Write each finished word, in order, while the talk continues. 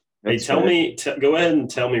Hey, That's tell fair. me, go ahead and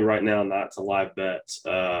tell me right now not to live bet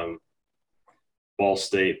Ball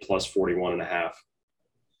State plus 41 and a half.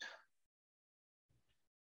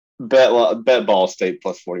 Bet Ball State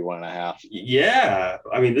plus 41.5. Yeah.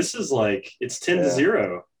 I mean, this is like, it's 10 to Yeah.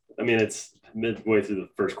 0. I mean, it's midway through the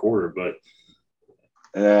first quarter, but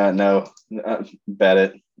No. Bet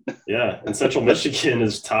it. yeah. And Central Michigan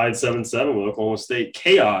is tied 7-7 with Oklahoma State.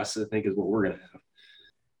 Chaos, I think, is what we're going to have.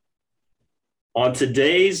 On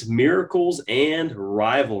today's Miracles and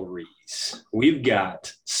Rivalries, we've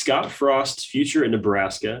got Scott Frost's future in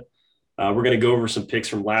Nebraska. We're going to go over some picks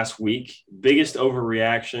from last week. Biggest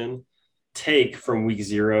overreaction take from week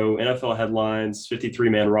 0, NFL headlines,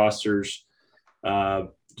 53-man rosters, uh,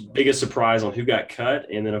 biggest surprise on who got cut.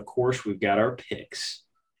 And then, of course, we've got our picks.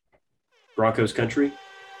 Broncos country,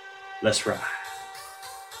 let's ride.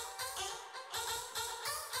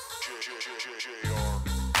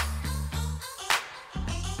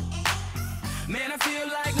 Man, I feel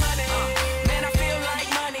like money. Man, I feel like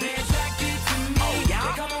money. They attracted to me. Oh, yeah.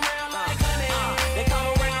 They come around like honey. They come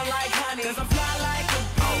around like honey. Cause I fly like a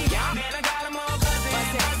bee. Oh, yeah. Man, I got them all buzzing.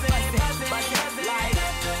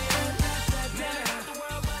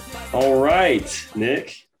 All right,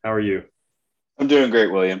 Nick, how are you? I'm doing great,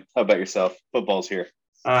 William. How about yourself? Football's here.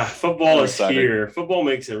 Football I'm is excited. here. Football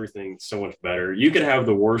makes everything so much better. You could have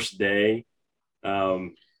the worst day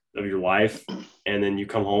um, of your life, and then you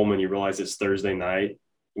come home and you realize it's Thursday night,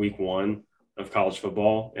 week 1 of college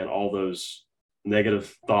football, and all those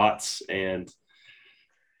negative thoughts, and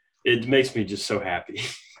it makes me just so happy,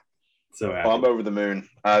 so Well, I'm happy. over the moon.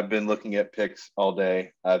 I've been looking at picks all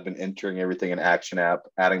day. I've been entering everything in Action app,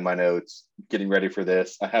 adding my notes, getting ready for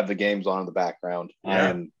this. I have the games on in the background.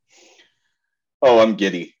 Yeah, I'm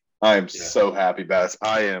giddy. I am yeah. so happy, Bass.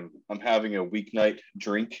 I'm having a weeknight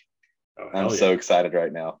drink. Oh I'm hell so yeah, excited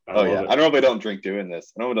right now. I Oh love yeah. it. I normally don't drink doing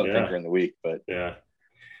this. I normally don't drink Yeah, during the week, but yeah.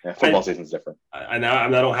 yeah, football I season's different. I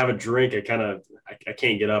don't have a drink. I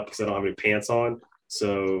can't get up because I don't have any pants on.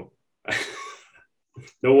 So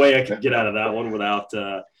no way I could get out of that one without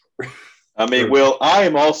I mean, or Will, I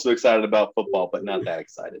am also excited about football, but not that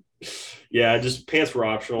excited. yeah, just pants were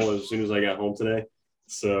optional as soon as I got home today.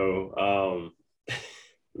 So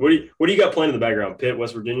what do you got playing in the background? Pitt,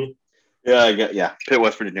 West Virginia? Yeah, Pitt,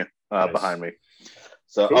 West Virginia, behind Nice. me.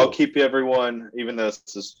 So I'll Cool. keep everyone, even though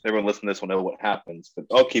everyone listening to this will know what happens, but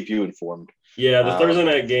I'll keep you informed. Yeah, the Thursday Um,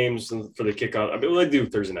 night games for the kickoff. I mean, well, they do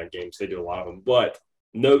Thursday night games. They do a lot of them. But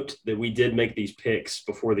note that we did make these picks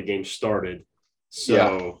before the game started. yeah,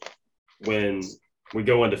 So when we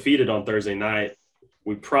go undefeated on Thursday night,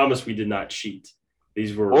 we promise we did not cheat.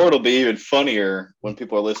 These or were it'll be even funnier when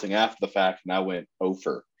people are listening after the fact, and I went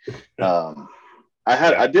over. Um, I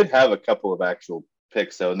yeah, did have a couple of actual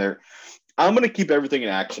picks though, and they're I'm gonna keep everything in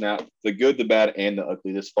Action out, the good, the bad, and the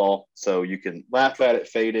ugly this fall, so you can laugh at it,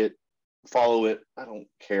 fade it, follow it. I don't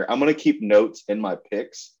care. I'm gonna keep notes in my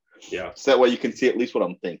picks, yeah. so that way you can see at least what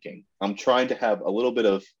I'm thinking. I'm trying to have a little bit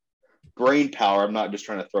of brain power. I'm not just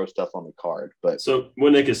trying to throw stuff on the card, but So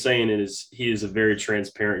what Nick is saying is he is a very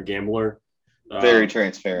transparent gambler, very uh,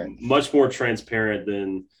 transparent. much more transparent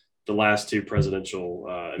than the last 2 presidential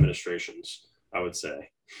administrations. I would say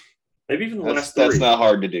maybe even the That's last that's 3. not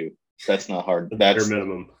hard to do. That's not hard. Bare That's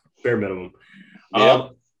minimum. Bare minimum. Yep. Um,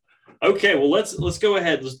 okay, well let's go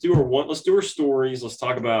ahead. Let's do our one. Let's do our stories. Let's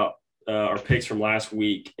talk about our picks from last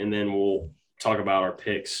week, and then we'll talk about our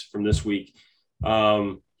picks from this week.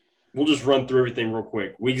 Um, we'll just run through everything real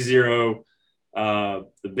quick. Week 0, the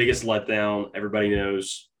biggest letdown. Everybody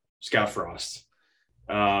knows Scott Frost.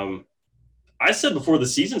 Um, I said before the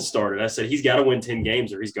season started, I said he's got to win 10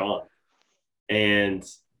 games or he's gone, and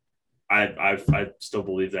I still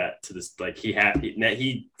believe that to this. Like he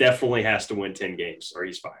definitely has to win 10 games or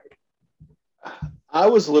he's fired. I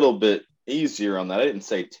was a little bit easier on that. I didn't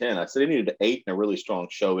say 10. I said he needed 8 and a really strong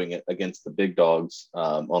showing against the big dogs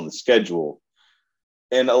on the schedule.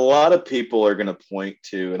 And a lot of people are going to point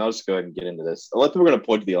to, and I'll just go ahead and get into this. A lot of people are going to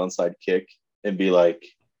point to the onside kick and be like,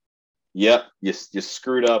 yep, you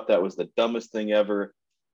screwed up. That was the dumbest thing ever.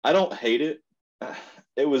 I don't hate it.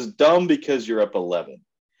 It was dumb because you're up 11.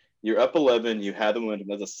 You're up 11. You had them win.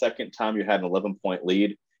 That's the second time you had an 11-point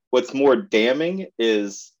lead. What's more damning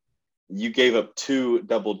is you gave up 2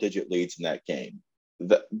 double-digit leads in that game.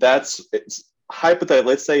 That's it's hypothetical.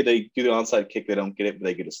 Let's say they do the onside kick, they don't get it, but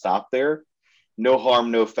they get a stop there. No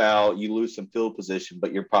harm, no foul. You lose some field position,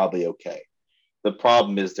 but you're probably okay. The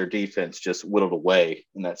problem is their defense just whittled away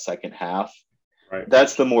in that second half. Right.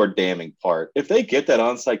 That's the more damning part. If they get that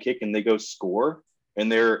onside kick and they go score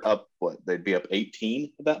and they're up, what, they'd be up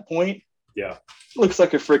 18 at that point. Yeah. Looks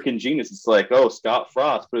like a freaking genius. It's like, oh, Scott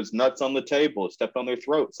Frost put his nuts on the table, stepped on their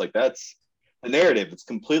throats. Like, that's the narrative. It's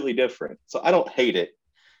completely different. So I don't hate it.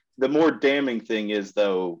 The more damning thing is,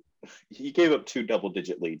 though, he gave up 2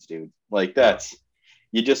 double-digit leads, dude. Like, that's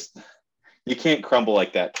you can't crumble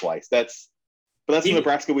like that twice. But that's the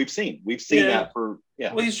Nebraska we've seen. We've seen that for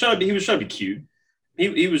Well, he was trying to be cute.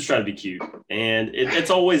 He was trying to be cute, and it's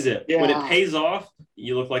always it. Yeah. When it pays off,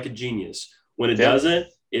 you look like a genius. When it doesn't,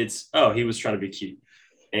 it's he was trying to be cute,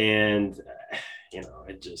 and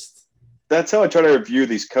it just. That's how I try to review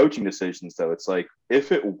these coaching decisions, though. It's like,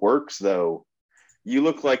 if it works, though, you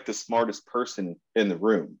look like the smartest person in the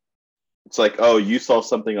room. It's like, oh, you saw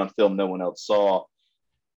something on film no one else saw.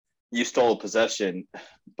 You stole a possession.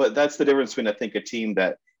 But that's the difference between, I think, a team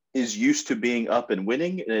that is used to being up and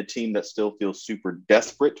winning and a team that still feels super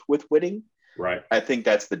desperate with winning. Right. I think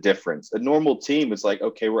that's the difference. A normal team is like,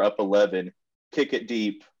 okay, we're up 11, kick it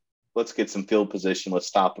deep. Let's get some field position. Let's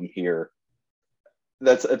stop them here.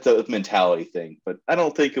 It's a mentality thing. But I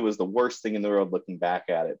don't think it was the worst thing in the world looking back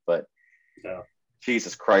at it. But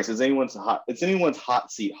Jesus Christ, is anyone's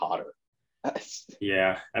hot seat hotter?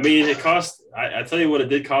 Yeah, I mean, it cost. I tell you what, it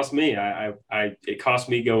did cost me. It cost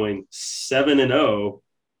me going 7-0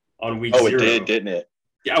 on week 0. Oh, it did, didn't it?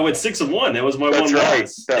 Yeah, I went 6-1. That was my That's one right.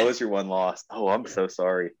 loss. That was your one loss. Oh, I'm so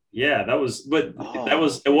sorry. Yeah, that was. But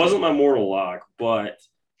it wasn't my mortal lock. But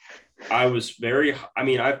I was very. I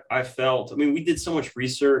mean, I felt. I mean, we did so much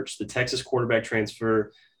research. The Texas quarterback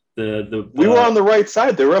transfer. We were on the right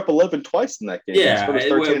side. They were up 11 twice in that game. Yeah,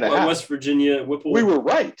 West Virginia, Whipple. We were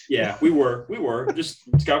right. Yeah, we were. Just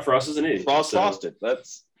Scott Frost is an idiot. Frosted.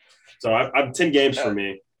 So I'm 10 games for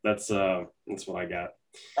me. That's what I got.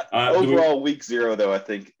 Overall, week 0 though, I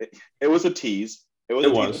think it was a tease. It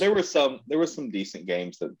was. There were some decent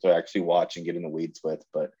games to actually watch and get in the weeds with,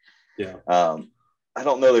 but yeah. I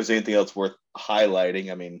don't know. There's anything else worth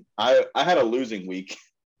highlighting. I mean, I had a losing week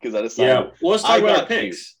because I decided. Yeah, well, let's talk about our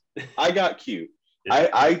picks. I got cute. Yeah.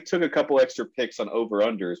 I took a couple extra picks on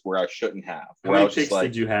over-unders where I shouldn't have. How many picks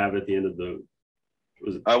did you have at the end of the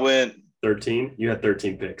 – I went – 13? You had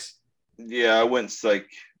 13 picks. Yeah, I went like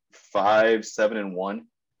 5, 7, and 1.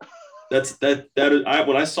 When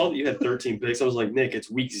I saw that you had 13 picks, I was like, Nick,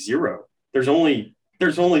 it's week 0. There's only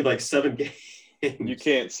like 7 games. You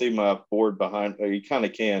can't see my board behind – you kind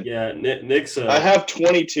of can. Yeah, Nick's I have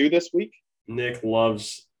 22 this week. Nick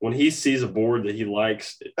loves – when he sees a board that he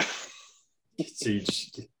likes,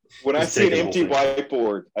 when I see an empty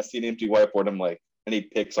whiteboard, I'm like, I need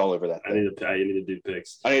picks all over that thing. I need to do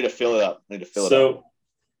picks. I need to fill it up. So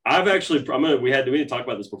I've actually, we need to talk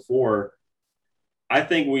about this before. I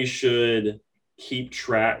think we should keep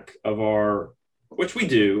track of which we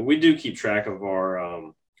do. We do keep track of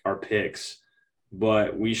our picks,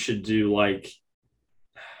 but we should do like.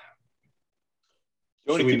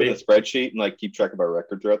 You want to keep it in a spreadsheet and like keep track of our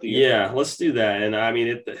record throughout the year? Yeah, let's do that. And I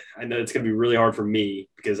mean, I know it's going to be really hard for me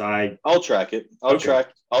because I'll track it. I'll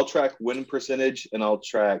track win percentage and I'll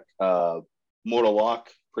track mortal lock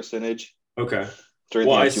percentage. Okay.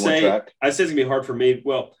 Well, I say it's going to be hard for me.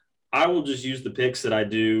 Well, I will just use the picks that I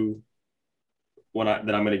do that I'm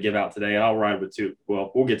going to give out today, and I'll ride with 2.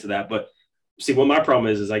 Well, we'll get to that. But see, what my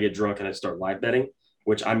problem is I get drunk and I start live betting,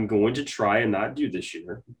 which I'm going to try and not do this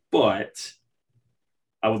year, but.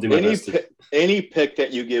 I will do my best. Any pick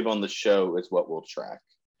that you give on the show is what we'll track.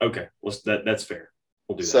 Okay, well that's fair.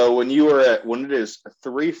 We'll do that. So when it is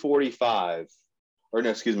 3:45, when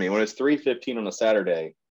it's 3:15 on a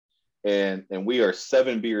Saturday, and we are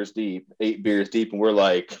 7 beers deep, 8 beers deep, and we're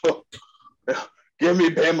like, oh, give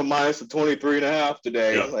me Bama minus 23.5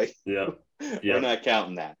 today. Yep. Like, we're not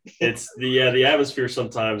counting that. It's the atmosphere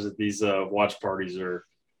sometimes at these watch parties are.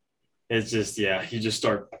 It's just, you just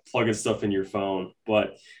start plugging stuff in your phone.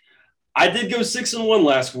 But I did go 6-1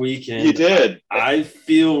 last week. And you did. I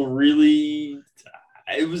feel really –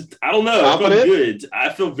 I don't know. Confident? I feel good. I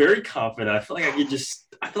feel very confident. I feel like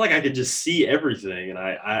I could just see everything. And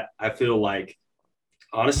I feel like,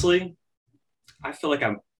 honestly, I feel like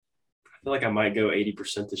I might go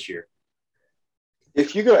 80% this year.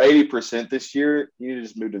 If you go 80% this year, you need to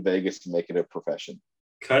just move to Vegas and make it a profession.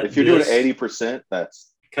 If you're doing 80%, that's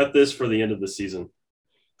 – cut this for the end of the season.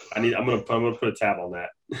 I'm gonna put a tab on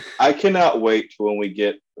that. I cannot wait when we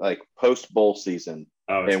get like post bowl season,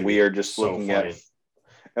 and we are just looking at,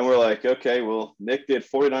 and we're like, okay, well, Nick did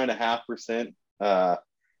 49.5%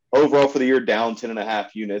 overall for the year, down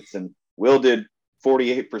 10.5 units, and Will did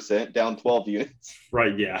 48%, down 12 units.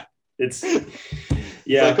 Right? Yeah, it's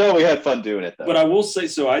like, oh, we had fun doing it though. But I will say,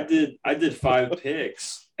 so I did 5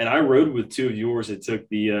 picks, and I rode with 2 of yours. It took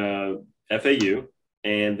the FAU.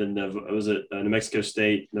 And then was it New Mexico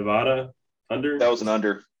State, Nevada? Under? That was an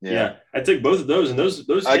under. Yeah. I took both of those, and those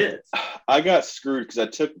hit. I got screwed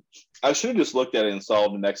because I should have just looked at it and saw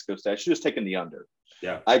New Mexico State. I should have just taken the under.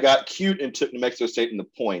 Yeah. I got cute and took New Mexico State in the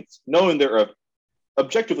points, knowing they're a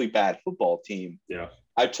objectively bad football team. Yeah.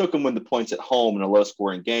 I took them when the points at home in a low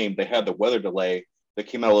scoring game. They had the weather delay that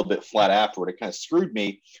came out a little bit flat afterward. It kind of screwed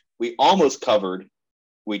me. We almost covered.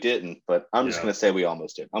 We didn't, but I'm just going to say we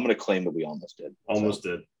almost did. I'm going to claim that we almost did. Almost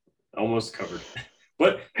did. Almost covered.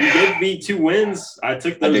 But you gave me 2 wins. I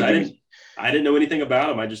took those. I didn't know anything about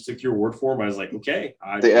them. I just took your word for them. I was like, okay.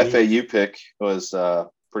 The FAU pick was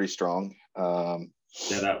pretty strong.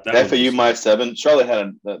 That FAU -7. Charlotte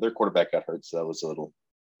had their quarterback got hurt, so that was a little.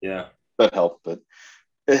 Yeah. That helped, but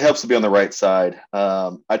it helps to be on the right side.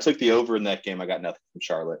 I took the over in that game. I got nothing from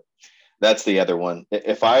Charlotte. That's the other one.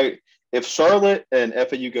 If Charlotte and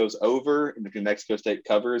FAU goes over and if New Mexico State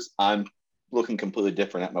covers, I'm looking completely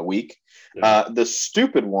different at my week. Yeah. The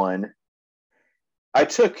stupid one, I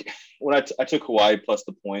took Hawaii plus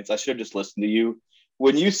the points. I should have just listened to you.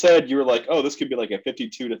 When you said you were like, oh, this could be like a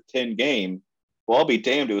 52-10 game. Well, I'll be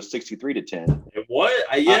damned. It was 63-10. What?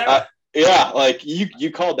 Yeah, like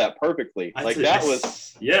you called that perfectly. That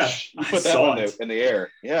was you put that one in the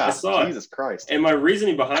air. Yeah, I saw Jesus Christ. And my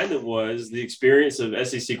reasoning behind it was the experience of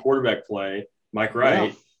SEC quarterback play. Mike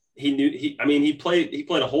Wright, he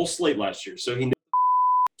played a whole slate last year, so he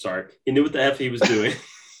knew what the F he was doing.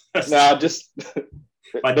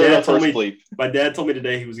 My dad told me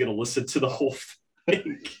today he was going to listen to the whole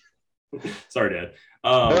thing. Sorry, Dad.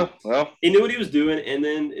 He knew what he was doing, and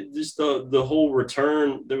then just the whole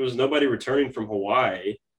return. There was nobody returning from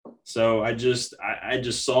Hawaii, so I just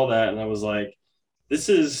saw that, and I was like, "This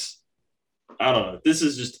is, I don't know, this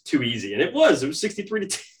is just too easy." And it was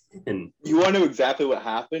 63-10. You want to know exactly what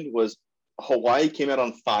happened? Was Hawaii came out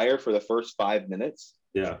on fire for the first 5 minutes,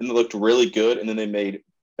 and they looked really good, and then they made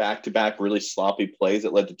back-to-back really sloppy plays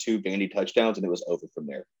that led to 2 Vandy touchdowns, and it was over from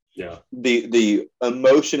there. Yeah. The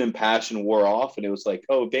emotion and passion wore off, and it was like,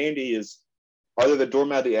 oh, Vandy are they the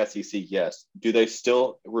doormat of the SEC? Yes. Do they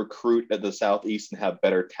still recruit at the Southeast and have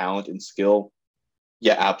better talent and skill?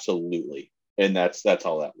 Yeah, absolutely. And that's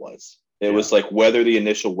all that was. It was like weather the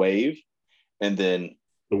initial wave, and then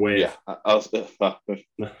the wave. Yeah.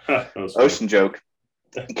 Ocean joke.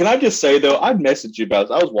 Can I just say though, I messaged you about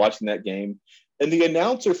this. I was watching that game, and the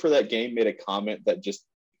announcer for that game made a comment that just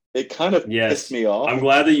it kind of pissed me off. I'm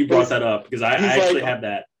glad that you brought that up because I actually have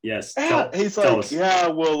that. Yes. He's like,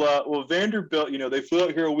 well, Vanderbilt, they flew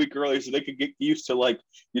out here a week early so they could get used to like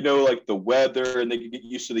the weather and they could get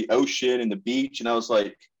used to the ocean and the beach. And I was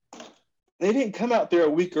like, they didn't come out there a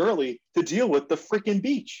week early to deal with the freaking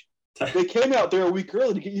beach. They came out there a week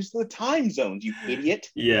early to get used to the time zones, you idiot.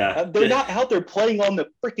 Yeah. They're not out there playing on the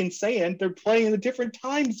freaking sand. They're playing in a different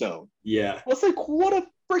time zone. Yeah. I was like, what a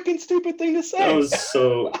freaking stupid thing to say. That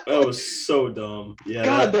was so dumb. Yeah.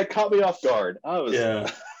 God, that caught me off guard. I was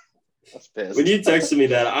pissed. When you texted me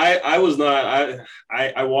that, I was not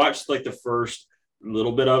I watched like the first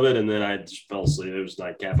little bit of it and then I just fell asleep. It was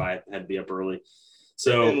nightcap. I had to be up early.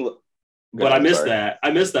 So I missed that.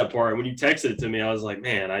 I missed that part. When you texted it to me, I was like,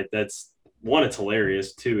 man, that's one, it's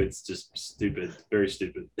hilarious. 2, it's just stupid. Very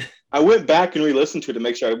stupid. I went back and re-listened to it to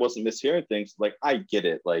make sure I wasn't mishearing things. Like, I get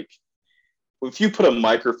it. Like, if you put a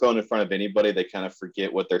microphone in front of anybody, they kind of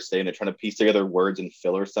forget what they're saying. They're trying to piece together words and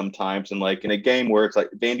fillers sometimes. And like in a game where it's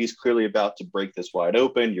like Vandy's clearly about to break this wide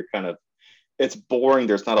open, it's boring.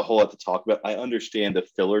 There's not a whole lot to talk about. I understand the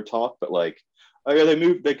filler talk, but like, oh yeah,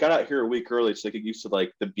 they got out here a week early so they could get used to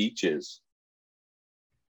like the beaches.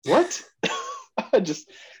 What?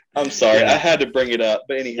 I'm sorry. Yeah. I had to bring it up.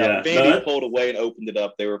 But anyhow, Vandy pulled away and opened it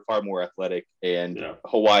up. They were far more athletic, and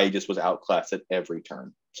Hawaii just was outclassed at every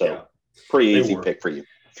turn. So pretty easy pick for you.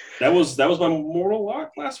 That was my mortal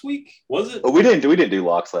lock last week, was it? Oh, we didn't do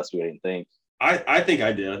locks last week, I didn't think. I think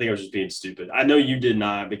I did. I think I was just being stupid. I know you did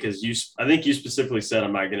not because I think you specifically said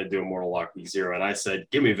I'm not going to do a mortal lock week 0, and I said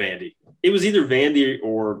give me Vandy. It was either Vandy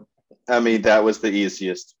or. I mean, that was the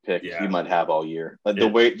easiest pick you might have all year. The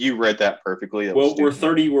way you read that perfectly.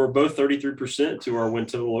 We're both 33% to our win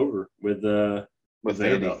total over with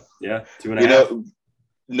Vandy. Yeah, 2.5.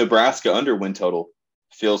 Nebraska under win total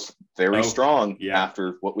feels very strong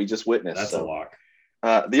after what we just witnessed. That's a lock.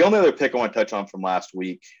 The only other pick I want to touch on from last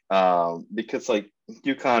week, because like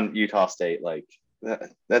UConn, Utah State, like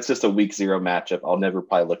that's just a week 0 matchup. I'll never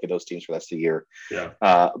probably look at those teams for the rest of the year. Yeah.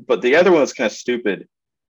 But the other one was kind of stupid.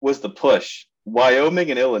 Was the push. Wyoming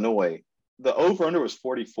and Illinois. The over-under was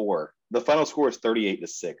 44. The final score was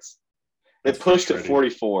 38-6. It pushed at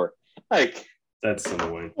 44. Like, that's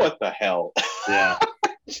annoying. What the hell? Yeah.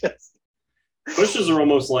 Pushes are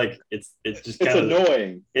almost like it's just It's kind of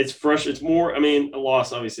annoying. it's fresh. It's more. I mean, a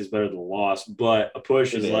loss obviously is better than a loss, but a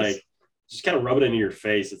push It is is. like just kind of rub it into your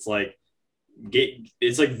face. It's like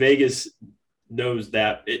it's like Vegas knows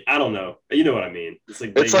that. I don't know. You know what I mean? It's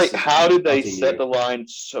like It's Vegas like, is how did they hunting set you. the line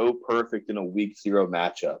so perfect in a week 0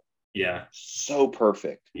 matchup? Yeah, So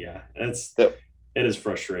perfect. yeah. It That is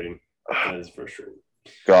frustrating. That is frustrating.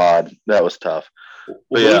 God, that was tough. Well,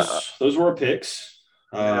 But yeah, those were our picks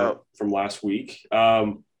yeah. from last week.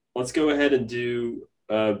 Let's go ahead and do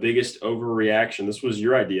biggest overreaction. This was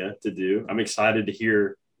your idea to do. I'm excited to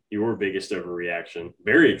hear your biggest overreaction.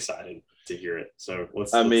 Very excited to hear it. So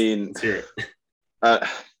let's hear it.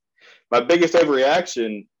 My biggest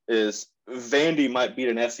overreaction is Vandy might beat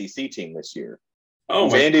an SEC team this year. Oh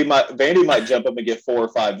my! Vandy might jump up and get 4 or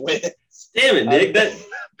 5 wins. Damn it, Nick!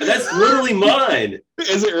 That's literally mine.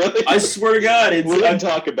 Is it really? I swear to God, we didn't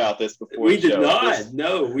talk about this before. We did not.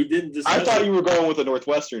 No, we didn't. I thought you were going with the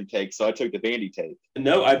Northwestern take, so I took the Vandy take.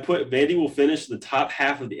 No, I put Vandy will finish the top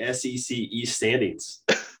half of the SEC East standings,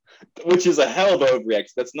 which is a hell of an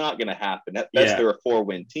overreaction. That's not going to happen. That's their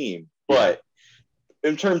 4-win team. But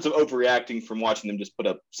in terms of overreacting from watching them just put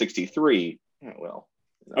up 63, well.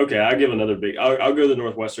 Okay, I'll give another big. I'll go to the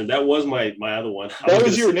Northwestern. That was my other one. That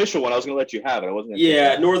was your initial one. I was going to let you have it. I wasn't.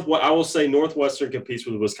 Yeah, I will say Northwestern competes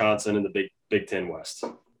with Wisconsin in the Big Ten West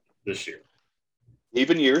this year.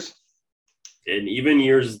 Even years. In even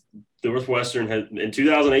years, Northwestern has in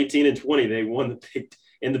 2018 and 20 they won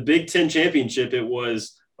the Big Ten championship. It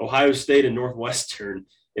was Ohio State and Northwestern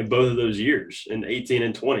in both of those years in 18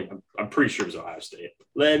 and 20. I'm pretty sure it was Ohio State.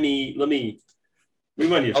 Let me. We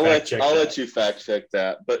might need to fact check. I'll let you fact check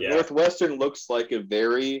that. But Northwestern looks like a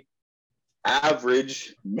very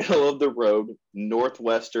average, middle of the road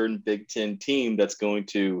Northwestern Big Ten team that's going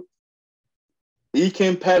to be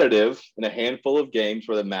competitive in a handful of games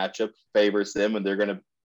where the matchup favors them, and they're going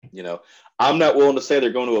to, I'm not willing to say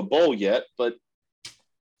they're going to a bowl yet, but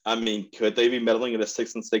I mean, could they be meddling in a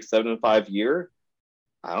 6-6, 7-5 year?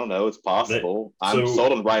 I don't know. It's possible. I'm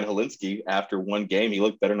sold on Ryan Helinski after one game. He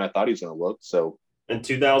looked better than I thought he was going to look. So. In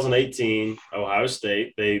 2018, Ohio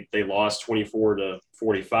State, they lost 24-45,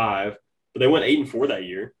 but they went 8-4 that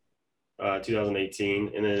year,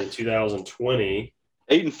 2018, and then in 2020,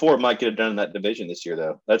 8-4 might get it done in that division this year,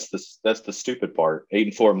 though. That's the stupid part.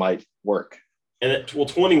 8-4 might work. And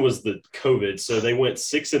 20 was the COVID, so they went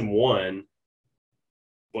 6-1,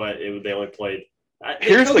 but they only played.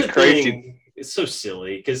 Here's the crazy. It's so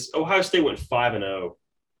silly because Ohio State went 5-0.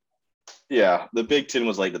 Yeah, the Big Ten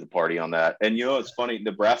was late to the party on that. And it's funny,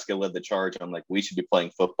 Nebraska led the charge. I'm like, we should be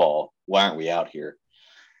playing football. Why aren't we out here?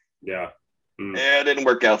 Yeah. Yeah, it didn't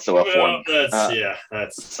work out so well for them.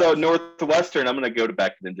 That's so Northwestern, I'm going to go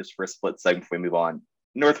back to them just for a split second before we move on.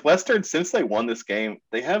 Northwestern, since they won this game,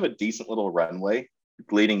 they have a decent little runway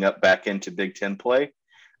leading up back into Big Ten play.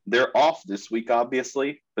 They're off this week,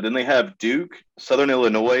 obviously, but then they have Duke, Southern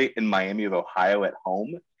Illinois, and Miami of Ohio at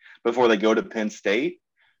home before they go to Penn State.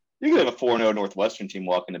 You could have a 4-0 Northwestern team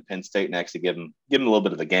walk into Penn State and actually give them a little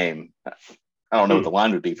bit of a game. I don't know what the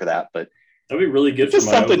line would be for that, but that'd be really good. Just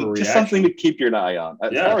something to keep your eye on.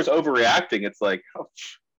 As far as overreacting, it's like, oh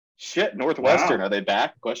shit, Northwestern, are they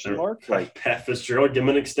back? Question mark. Like Pat Fitzgerald, give him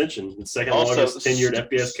an extension. The second longest tenured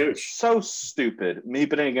FBS coach. So stupid. Me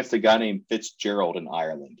betting against a guy named Fitzgerald in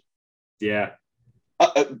Ireland. Yeah.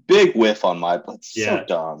 A big whiff on my butt. So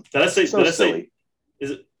dumb. Did I say silly?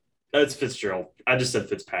 Is it? It's Fitzgerald. I just said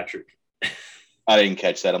Fitzpatrick. I didn't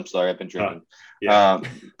catch that. I'm sorry. I've been drinking. I'm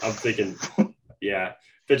thinking,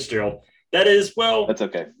 Fitzgerald. That is, well. That's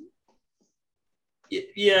okay.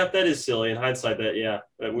 Yeah, that is silly. In hindsight,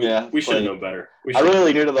 we should have known better. I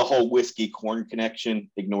really knew to the whole whiskey corn connection.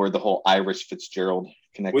 Ignored the whole Irish Fitzgerald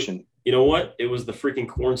connection. You know what? It was the freaking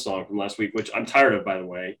corn song from last week, which I'm tired of, by the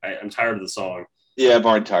way. I'm tired of the song. Yeah, I'm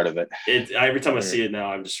already tired of it. Every time I see it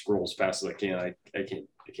now, I'm just scroll as fast as I can. I can't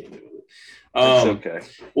deal with it. It's okay.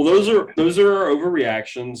 Well, those are our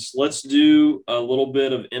overreactions. Let's do a little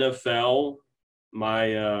bit of NFL.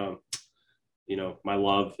 My my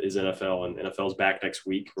love is NFL, and NFL's back next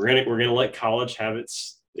week. We're gonna let college have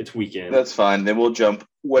its weekend. That's fine. Then we'll jump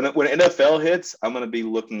when NFL hits. I'm gonna be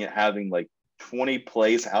looking at having like 20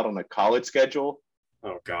 plays out on a college schedule.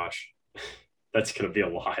 Oh gosh, that's gonna be a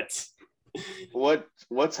lot.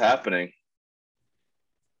 What's happening?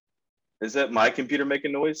 Is that my computer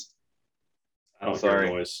making noise? I don't hear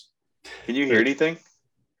noise. Can you hear anything?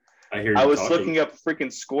 I hear you. I was looking up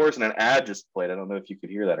freaking scores and an ad just played. I don't know if you could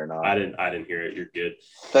hear that or not. I didn't hear it. You're good.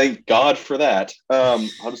 Thank God for that. I'll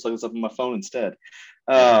just look this up on my phone instead.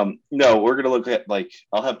 No, we're gonna look at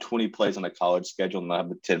I'll have 20 plays on a college schedule and I'll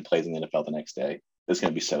have 10 plays in the NFL the next day. It's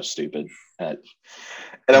going to be so stupid. And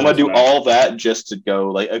I'm going to do all that just to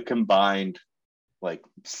go like a combined like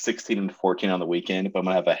 16 and 14 on the weekend. If I'm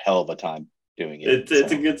going to have a hell of a time doing it.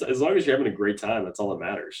 It's a good, as long as you're having a great time, that's all that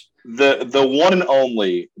matters. The one and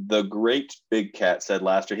only, the great Big Cat said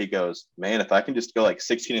last year, he goes, man, if I can just go like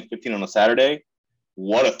 16 and 15 on a Saturday,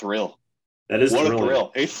 what a thrill. That is what thrilling. a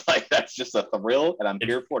thrill. He's like, that's just a thrill, and I'm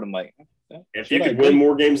here for it. I'm like, if you could win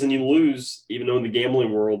more games than you lose, even though in the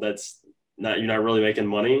gambling world that's not, you're not really making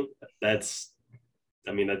money, that's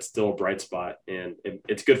still a bright spot, and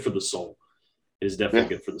it's good for the soul. It is definitely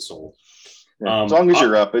good for the soul. Yeah. As long as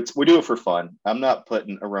you're up, we do it for fun. I'm not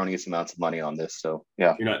putting erroneous amounts of money on this, so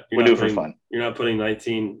yeah, we do it for fun. You're not putting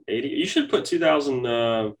 1980. You should put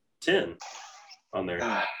 2010 on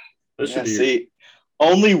there.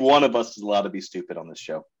 Only one of us is allowed to be stupid on this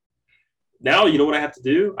show. Now, you know what I have to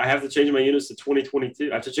do? I have to change my units to 2022.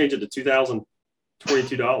 I have to change it to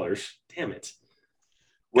 $2,022. Damn it.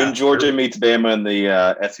 When Georgia meets Bama in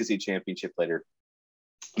the SEC championship later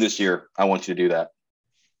this year, I want you to do that.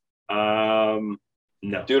 No.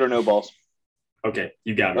 Do it or no balls. Okay,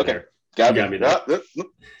 you got me there. Got me there.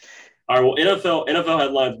 All right, well, NFL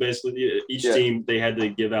headlines, basically, each team, they had to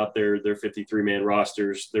give out their 53-man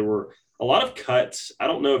rosters. There were a lot of cuts. I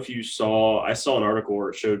don't know if you saw – I saw an article where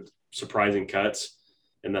it showed surprising cuts,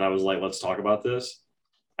 and then I was like, let's talk about this.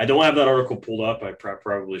 I don't have that article pulled up. I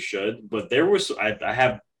probably should. But there was – I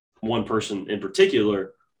have one person in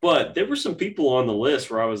particular, but there were some people on the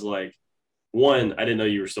list where I was like, one, I didn't know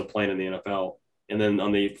you were still playing in the NFL. And then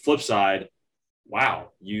on the flip side, wow,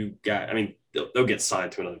 you got – I mean, they'll get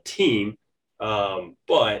signed to another team,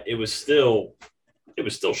 but it was still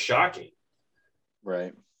shocking.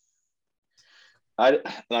 Right. I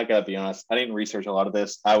gotta be honest, I didn't research a lot of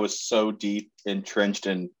this. I was so deep entrenched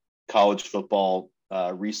in college football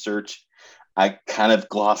research, I kind of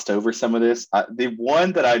glossed over some of this. The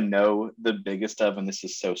one that I know the biggest of, and this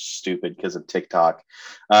is so stupid because of TikTok,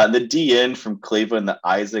 the DN from Cleveland, the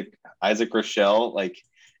Isaac Rochelle, like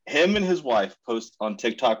him and his wife post on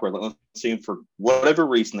TikTok relentlessly, for whatever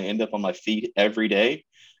reason they end up on my feed every day.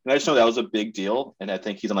 And I just know that was a big deal. And I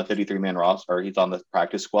think he's on the 53-man roster, or he's on the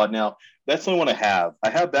practice squad now. That's the only one I have. I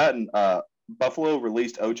have that, and Buffalo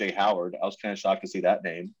released O.J. Howard. I was kind of shocked to see that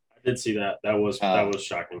name. I did see that. That was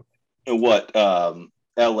shocking. And what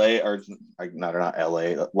L.A. or not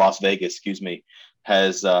L.A. Las Vegas, excuse me,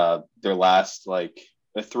 has their last like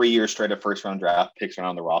a 3-year straight of first-round draft picks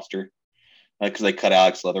around the roster because they cut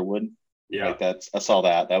Alex Leatherwood. Yeah, I saw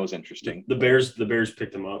that. That was interesting. The Bears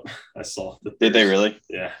picked him up. I saw. Did they really?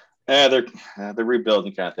 Yeah. They're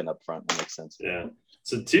rebuilding kind of thing up front. That makes sense. Yeah.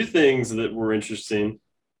 So two things that were interesting,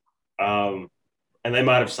 and they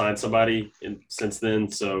might have signed somebody since then.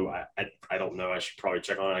 So I don't know. I should probably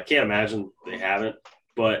check on it. I can't imagine they haven't.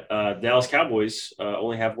 But Dallas Cowboys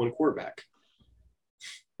only have one quarterback,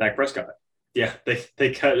 Dak Prescott. Yeah,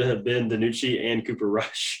 they cut Ben DiNucci and Cooper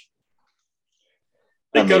Rush.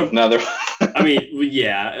 Sure. Sure, they're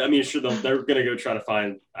going to go try to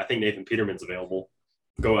find. I think Nathan Peterman's available.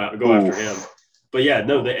 Go after him. But yeah,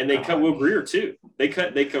 no, they cut Will Grier too. They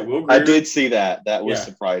cut Will Grier. I did see that. That was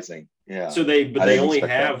surprising. Yeah. So they only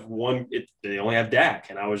have one. They only have Dak,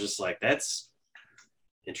 and I was just like, that's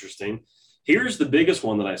interesting. Here's the biggest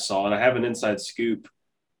one that I saw, and I have an inside scoop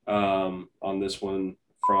on this one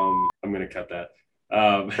from. I'm going to cut that.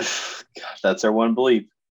 Gosh, that's our one bleep.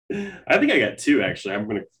 I think I got two, actually. I'm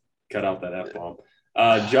going to cut out that F-bomb.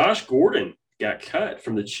 Josh Gordon got cut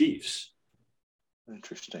from the Chiefs.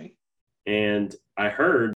 Interesting. And I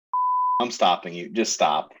heard... I'm stopping you. Just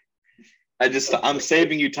stop. I'm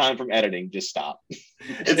saving you time from editing. Just stop.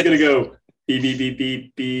 It's going to go beep, beep, beep,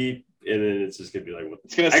 beep, beep. And then it's just going to be like... What?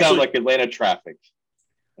 It's going to sound like Atlanta traffic.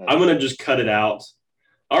 I'm going to just cut it out.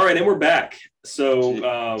 All right, and we're back.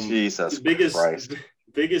 So Jesus Christ.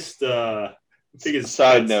 Biggest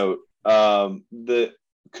side note, the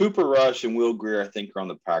Cooper Rush and Will Grier, I think, are on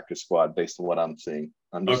the practice squad based on what I'm seeing.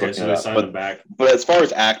 I'm just okay, so they signed them back. But as far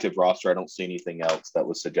as active roster, I don't see anything else that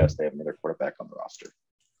would suggest they have another quarterback on the roster.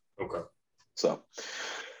 Okay. So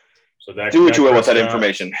do what you will with that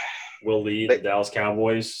information. Will lead the Dallas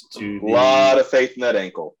Cowboys to a lot of faith in that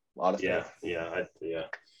ankle. A lot of faith. Yeah.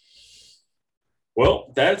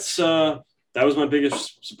 Well, that was my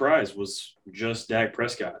biggest surprise, was just Dak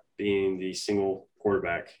Prescott being the single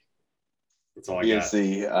quarterback. That's all I got. He is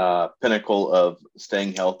the pinnacle of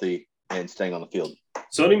staying healthy and staying on the field.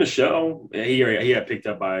 Sony Michel, he got picked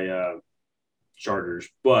up by Chargers,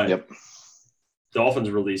 but Dolphins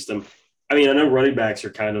released him. I mean, I know running backs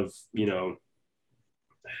are kind of,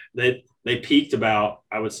 they peaked about,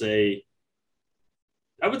 I would say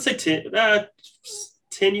 10,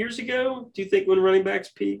 10 years ago? Do you think when running backs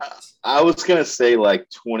peaked? I was gonna say like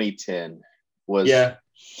 2010 was. Yeah.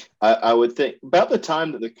 I would think about the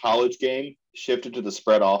time that the college game shifted to the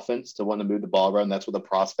spread offense to want to move the ball around. That's what the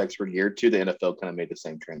prospects were geared to. The NFL kind of made the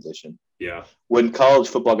same transition. Yeah. When college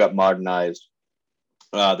football got modernized,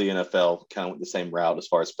 the NFL kind of went the same route as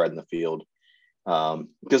far as spreading the field.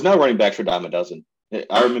 Because now running backs are a dime a dozen.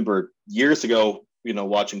 I remember years ago,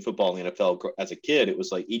 watching football in the NFL as a kid, it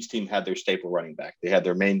was like each team had their staple running back. They had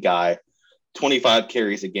their main guy, 25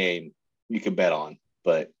 carries a game you could bet on.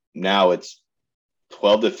 But now it's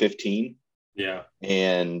 12 to 15. Yeah.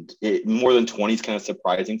 And more than 20 is kind of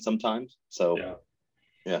surprising sometimes. So,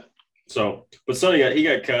 yeah. So, but Sonny he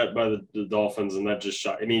got cut by the Dolphins, and that just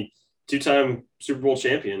shot. I mean, 2-time Super Bowl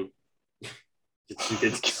champion.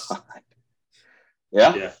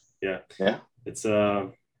 Yeah. It's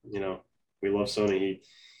we love Sonny.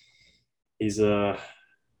 He's a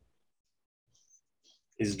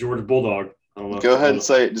Georgia Bulldog. I don't know. Go ahead and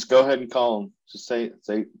say it. Just go ahead and call him. Just say it.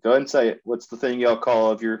 Go ahead and say it. What's the thing y'all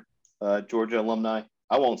call of your Georgia alumni?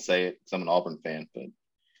 I won't say it because I'm an Auburn fan, but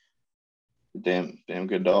damn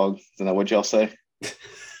good dog. Isn't that what y'all say?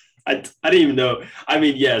 I didn't even know. I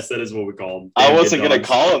mean, yes, that is what we call him. I wasn't going to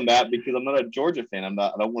call him that because I'm not a Georgia fan.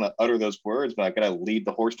 I don't want to utter those words, but I got to lead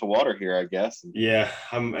the horse to water here, I guess. Yeah.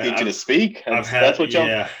 Teach you to speak. That's what y'all.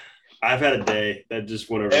 Yeah. I've had a day that just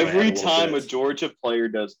went over. Every time a Georgia player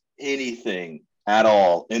does anything at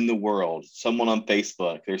all in the world, someone on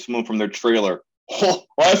Facebook, there's someone from their trailer. Oh,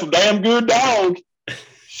 that's a damn good dog.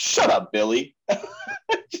 Shut up, Billy.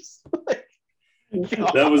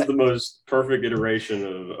 That was the most perfect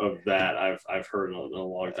iteration of that I've heard in a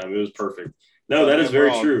long time. It was perfect. No, that is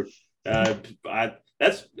very true.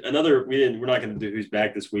 That's another. We're not going to do who's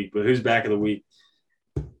back this week, but who's back of the week.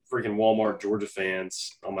 Freaking Walmart Georgia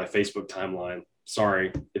fans on my Facebook timeline.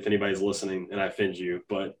 Sorry if anybody's listening and I offend you,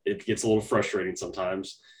 but it gets a little frustrating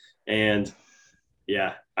sometimes. And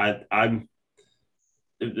yeah, I'm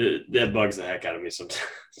that bugs the heck out of me sometimes.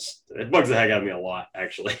 It bugs the heck out of me a lot,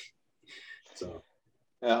 actually. So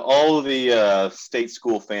all of the state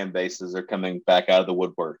school fan bases are coming back out of the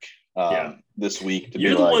woodwork this week.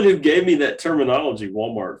 You're the one who gave me that terminology,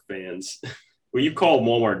 Walmart fans. Well, you call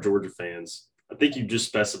Walmart Georgia fans. I think you just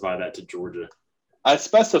specify that to Georgia. I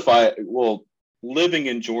specify, living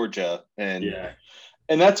in Georgia, and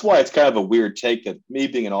that's why it's kind of a weird take that me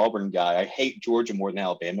being an Auburn guy, I hate Georgia more than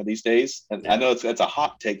Alabama these days. And I know that's a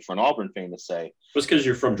hot take for an Auburn fan to say. It's because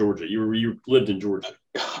you're from Georgia. You lived in Georgia.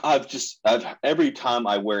 I've every time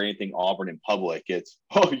I wear anything Auburn in public, it's,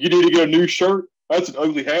 oh, you need to get a new shirt? That's an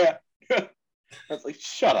ugly hat. That's like,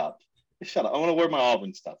 shut up. I want to wear my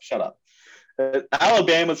Auburn stuff. Shut up.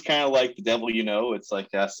 Alabama's kind of like the devil, It's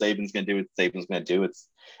like Saban's going to do what Saban's going to do.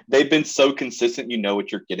 They've been so consistent,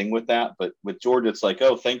 what you're getting with that. But with Georgia, it's like,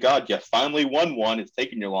 oh, thank God you finally won one. It's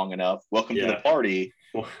taken you long enough. Welcome to the party.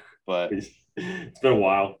 But it's been a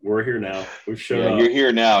while. We're here now. We've shown up. You're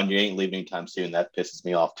here now, and you ain't leaving anytime soon. That pisses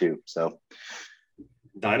me off too. So,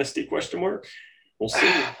 Dynasty ? We'll see.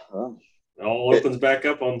 It all opens back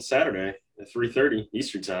up on Saturday at 3:30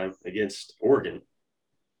 Eastern time against Oregon.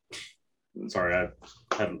 Sorry, I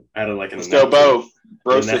haven't added like an. Let's go, Bo.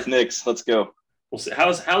 Broseph Knicks. Let's go. We'll see.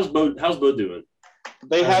 How's Bo doing?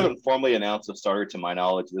 They haven't formally announced a starter to my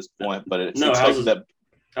knowledge at this point, but it's how's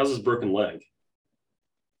his broken leg?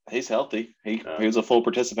 He's healthy. He was a full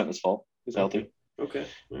participant this fall. He's healthy. Okay.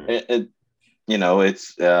 Right.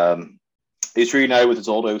 He's reunited with his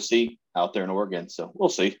old OC out there in Oregon, so we'll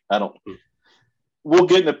see. We'll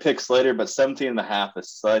get into picks later, but 17.5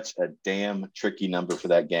 is such a damn tricky number for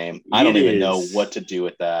that game. I don't even know what to do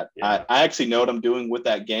with that. Yeah. I actually know what I'm doing with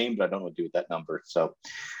that game, but I don't know what to do with that number. So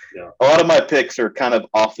a lot of my picks are kind of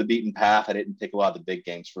off the beaten path. I didn't pick a lot of the big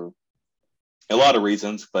games for a lot of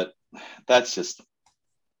reasons, but that's just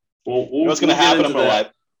what's going to happen. I'm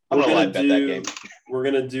going to live bet that game. We're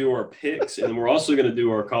going to do our picks, and we're also going to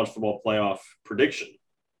do our college football playoff prediction.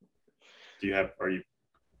 Yeah,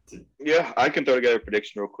 I can throw together a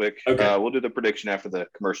prediction real quick. Okay. We'll do the prediction after the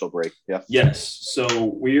commercial break. Yeah. Yes. So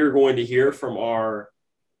we are going to hear from our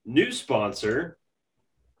new sponsor,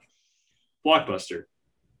 Blockbuster.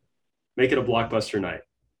 Make it a Blockbuster night.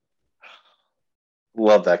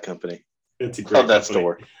 Love that company. It's a great Love that company.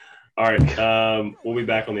 store. All right. We'll be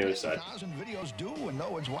back on the other side. 1,000 videos do when no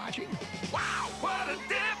one's watching. Wow, what a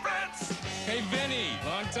difference! Hey, Vinny,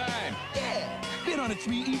 long time. Yeah, been on a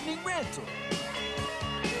 3-evening rental.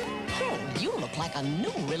 Oh, you look like a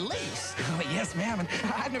new release. Oh, yes, ma'am. And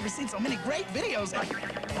I've never seen so many great videos.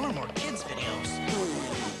 Or more kids' videos.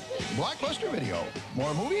 Blockbuster Video.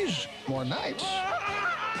 More movies, more nights,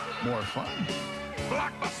 more fun.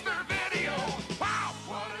 Blockbuster Video. Wow,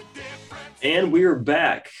 And we are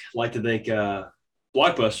back. I'd like to thank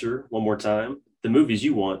Blockbuster one more time. The movies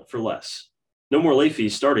you want for less. No more late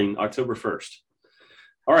fees starting October 1st.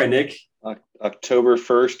 All right, Nick. October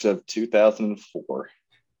 1st of 2004.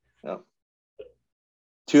 Oh.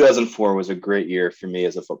 2004 was a great year for me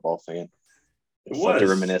as a football fan. It It's fun to was.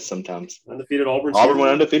 reminisce sometimes. Undefeated Auburn. Auburn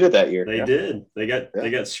went undefeated that year. They Yeah. did. They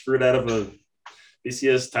got screwed out of a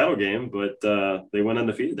BCS title game, but they went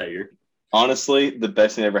undefeated that year. Honestly, the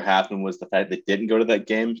best thing that ever happened was the fact they didn't go to that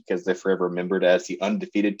game because they're forever remembered as the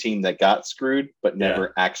undefeated team that got screwed, but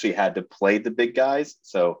never actually had to play the big guys.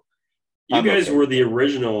 So you guys were the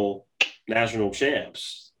original national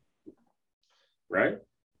champs, right?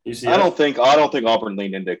 UCF? I don't think Auburn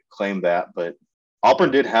leaned in to claim that, but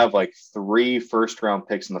Auburn did have like 3 first-round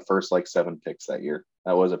picks in the first 7 picks that year.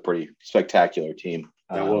 That was a pretty spectacular team.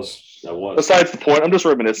 That was. Besides the point, I'm just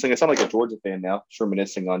reminiscing. I sound like a Georgia fan now, just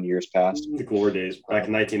reminiscing on years past. The glory days back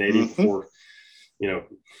in 1980 before,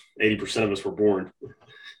 80% of us were born.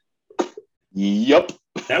 Yep.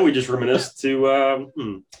 Now we just reminisced to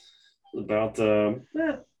about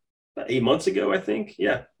 8 months ago, I think.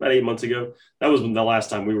 Yeah, about 8 months ago. That was the last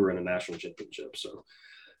time we were in a national championship. So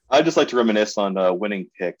I just like to reminisce on winning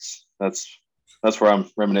picks. That's where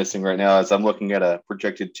I'm reminiscing right now as I'm looking at a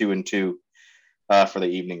projected 2-2 for the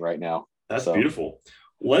evening right now. That's beautiful.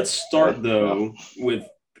 Let's start though with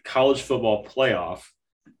the college football playoff.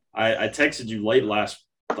 I texted you late last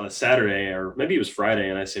Saturday, or maybe it was Friday,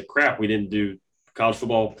 and I said, "Crap, we didn't do college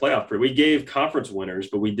football playoff. We gave conference winners,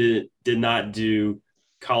 but we did not do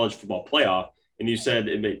college football playoff." And you said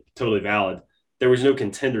it made totally valid. There was no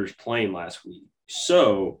contenders playing last week,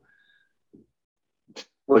 so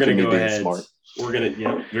we're going to go ahead. Smart. We're going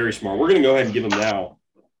to, very smart. We're going to go ahead and give them now.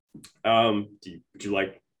 Would you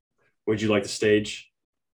like the stage,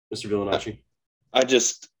 Mr. Villanacci?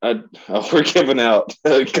 We're giving out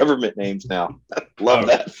government names now. Love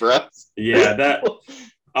that for us. Yeah, that.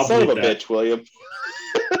 I'll Son of a that. bitch, William.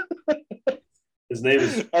 His name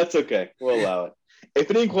is. That's okay. We'll allow it. If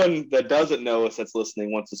anyone that doesn't know us that's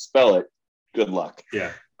listening wants to spell it, good luck.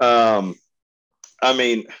 Yeah. I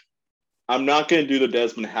mean, I'm not going to do the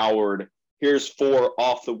Desmond Howard. Here's 4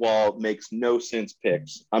 off the wall, makes no sense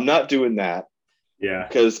picks. I'm not doing that. Yeah.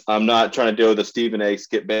 Because I'm not trying to do the Stephen A.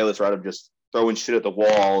 Skip Bayless route of just throwing shit at the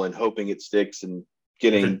wall and hoping it sticks and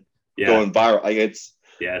going viral.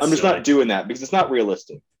 I'm just not doing that because it's not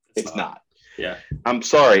realistic. It's not. Yeah. I'm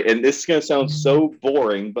sorry. And this is going to sound so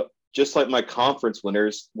boring, but just like my conference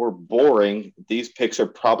winners were boring, these picks are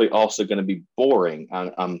probably also going to be boring.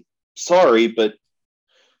 I'm sorry, but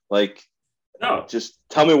just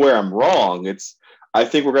tell me where I'm wrong. I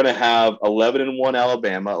think we're going to have 11-1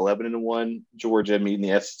 Alabama, 11-1 Georgia meeting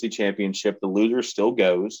the SEC championship. The loser still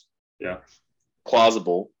goes. Yeah.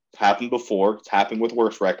 Plausible. It's happened before. It's happened with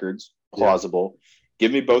worse records. Plausible. Yeah.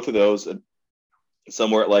 Give me both of those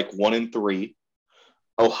somewhere at 1-3.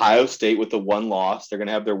 Ohio State with the 1 loss. They're going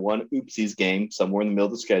to have their 1 oopsies game somewhere in the middle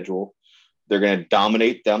of the schedule. They're going to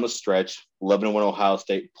dominate down the stretch. 11-1 Ohio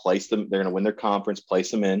State. Place them. They're going to win their conference.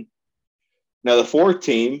 Place them in. Now the 4th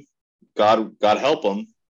team, God help them.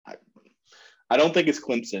 I don't think it's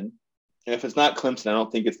Clemson. And if it's not Clemson, I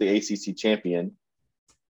don't think it's the ACC champion.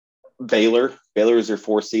 Baylor is their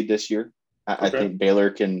 4th seed this year. I think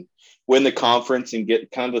Baylor can win the conference and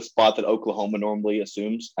get kind of the spot that Oklahoma normally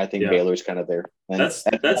assumes. I think Baylor's kind of there. And that's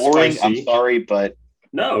boring. spicy. I'm sorry, but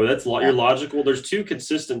no, you're logical. There's 2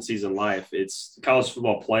 consistencies in life. It's college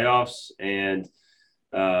football playoffs and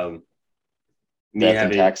me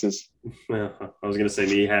having taxes. Well, I was going to say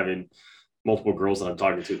me having multiple girls that I'm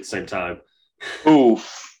talking to at the same time.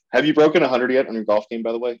 Oof. Have you broken 100 yet on your golf game,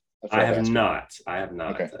 by the way? I have not. Okay. I have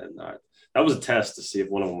not. That was a test to see if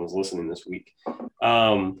one of them was listening this week.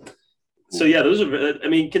 So yeah, those are. I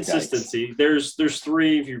mean, consistency. Yikes. There's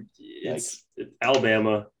 3. It's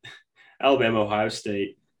Alabama, Ohio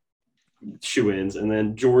State, shoe-ins, and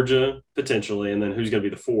then Georgia potentially, and then who's going to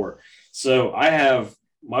be the 4. So I have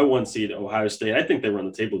my 1 seed, Ohio State. I think they run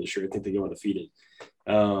the table this year. I think they go undefeated.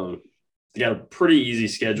 They got a pretty easy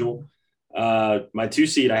schedule. My 2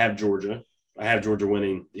 seed, I have Georgia. I have Georgia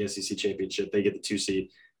winning the SEC championship. They get the 2 seed.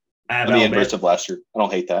 I have the inverse of last year. I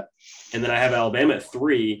don't hate that. And then I have Alabama at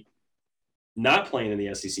 3, not playing in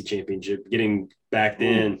the SEC championship, getting backed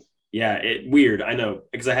in. Yeah, weird. I know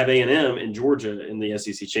because I have A&M and Georgia in the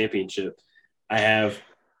SEC championship. I have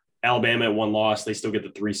Alabama at 1 loss. They still get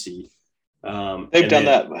the 3 seed. They've done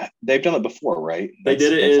that. They've done it before, right? They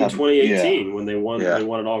did it in 2018 when they won. Yeah. They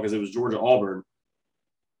won it all because it was Georgia Auburn.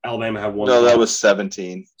 Alabama had 1. No, that was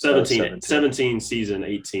 17. 17 season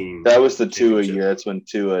 18. That was the Tua year. That's when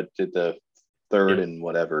Tua did the 3rd and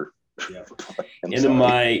whatever. Yeah. I'm And then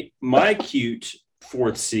sorry. my cute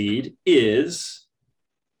fourth seed is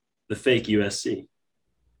the fake USC.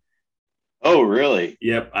 Oh, really?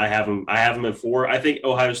 Yep, I have them. I have them at 4. I think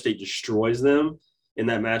Ohio State destroys them in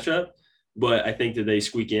that matchup, but I think that they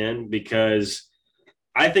squeak in because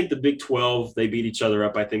I think the Big 12 they beat each other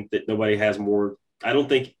up. I think that nobody has more. I don't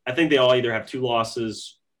think. I think they all either have 2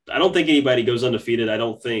 losses. I don't think anybody goes undefeated. I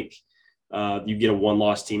don't think you get a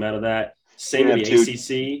 1-loss team out of that. Same We with have the 2.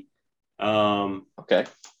 ACC. Okay.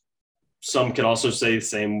 Some could also say the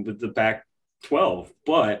same with the Pac 12,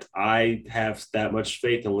 but I have that much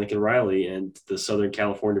faith in Lincoln Riley and the Southern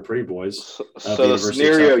California Pretty Boys So, of so the the University of South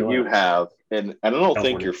scenario Carolina. you have, and I don't think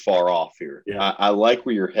California. you're far off here. Yeah. I like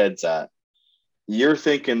where your head's at. You're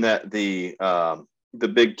thinking that the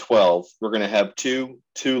Big 12, we're going to have two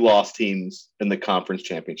lost teams in the conference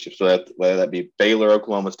championship. So that whether that be Baylor,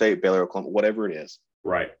 Oklahoma State, Baylor, Oklahoma, whatever it is.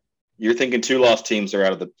 Right. You're thinking 2 lost teams are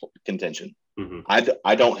out of the contention. Mm-hmm.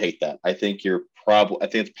 I don't hate that. I think it's probably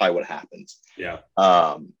what happens. Yeah.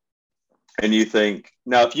 And you think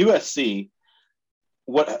now if USC,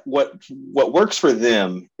 what works for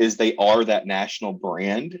them is they are that national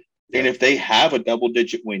brand, and if they have a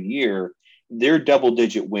double-digit win year, their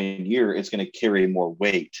double-digit win year is going to carry more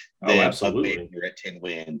weight than a Baylor at 10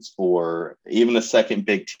 wins or even a second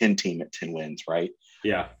Big Ten team at 10 wins. Right?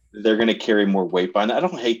 Yeah. They're going to carry more weight behind that. I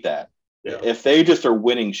don't hate that. Yeah. If they just are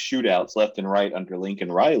winning shootouts left and right under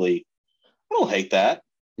Lincoln Riley, I don't hate that.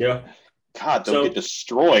 Yeah. God, they'll get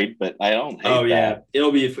destroyed, but I don't hate that. Oh, yeah.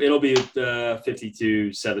 It'll be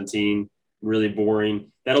 52-17, really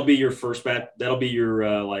boring. That'll be your first match. That'll be your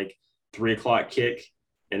 3:00 kick.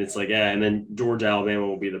 And it's like, and then Georgia, Alabama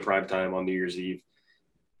will be the prime time on New Year's Eve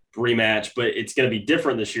rematch. But it's going to be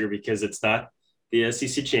different this year because it's not the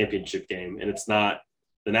SEC championship game and it's not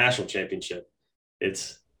the national championship.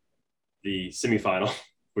 It's the semifinal,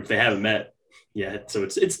 which they haven't met yet. So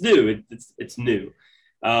it's new. It's new.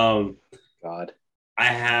 God,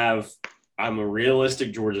 I'm a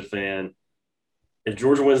realistic Georgia fan. If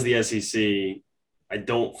Georgia wins the SEC, I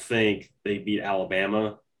don't think they beat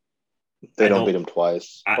Alabama. They don't beat them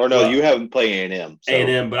twice. You have them play A&M. So.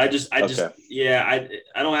 A&M, but I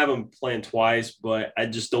don't have them playing twice, but I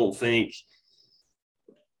just don't think.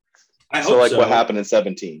 I hope so. What happened in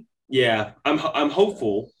 17? Yeah, I'm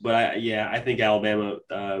hopeful, but I think Alabama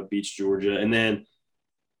beats Georgia, and then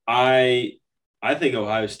I think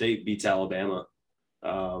Ohio State beats Alabama.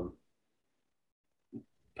 I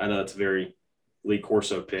know that's a very Lee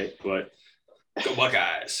Corso pick, but go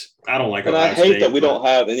Buckeyes. I don't like Ohio State. I hate that we don't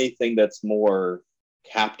have anything that's more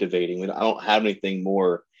captivating. I don't have anything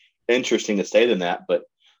more interesting to say than that, but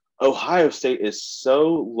Ohio State is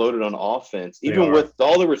so loaded on offense. Even with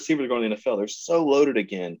all the receivers going to the NFL, they're so loaded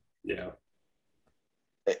again. Yeah.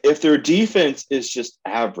 If their defense is just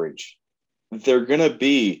average, they're going to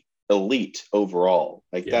be elite overall.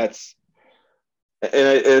 That's – and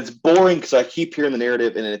it's boring because I keep hearing the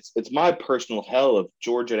narrative, and it's my personal hell of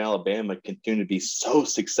Georgia and Alabama continue to be so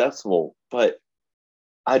successful, but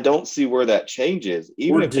I don't see where that changes.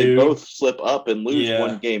 Even if they both slip up and lose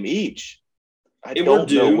one game each, I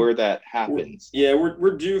don't know where that happens.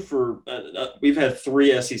 We're due for we've had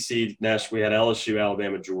 3 SEC national. We had LSU,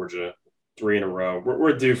 Alabama, Georgia, 3 in a row.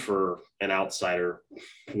 We're due for an outsider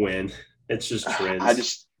win. It's just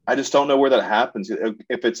trends. I just don't know where that happens.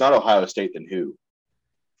 If it's not Ohio State, then who?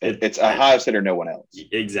 It's Ohio State or no one else.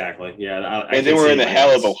 Exactly. Yeah. And then we're in the hell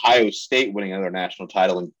of Ohio State winning another national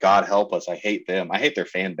title, and God help us, I hate them. I hate their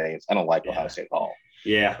fan base. I don't like Ohio State at all.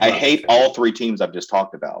 Yeah. I hate all 3 teams I've just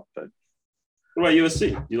talked about. But what about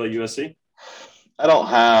USC? You like USC? I don't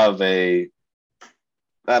have a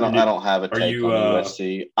take on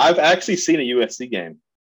USC. I've actually seen a USC game.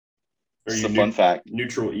 It's a fun fact.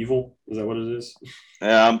 Neutral evil? Is that what it is?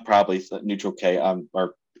 Yeah, I'm probably neutral K. I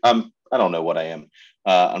don't know what I am.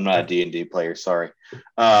 I'm not a D&D player. Sorry.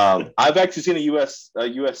 I've actually seen a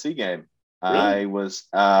USC game. Really? I was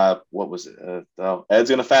what was it? Ed's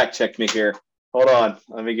gonna fact check me here. Hold on.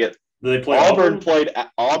 Let me get. Did they play Auburn?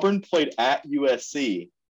 Auburn played at USC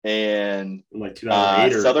and in like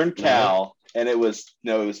 2008 or Southern Cal, and it was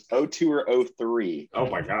 02 or 03. Oh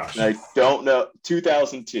my gosh! And I don't know.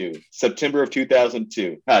 2002, September of 2002.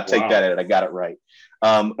 Take that, Ed. I got it right.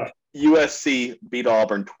 USC beat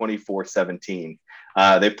Auburn 24-17.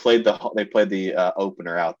 They played the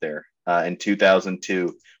opener out there in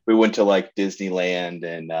 2002. We went to like Disneyland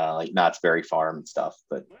and like Knott's Berry Farm and stuff.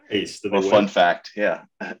 But fun fact, no,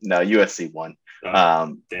 USC won.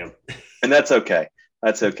 Damn, and that's okay.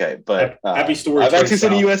 That's okay. But happy story. I've actually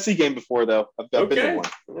seen a USC game before, though. I've been to one.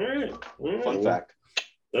 All right. Fun fact.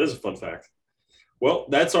 That is a fun fact. Well,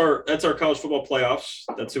 that's our college football playoffs.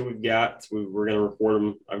 That's who we've got. We're going to report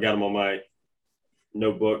them. I've got them on my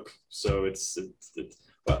notebook, so it's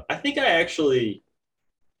but I think I actually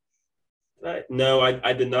no,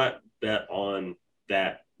 I did not bet on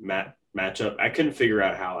that matchup. I couldn't figure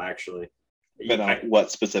out how actually. Bet on what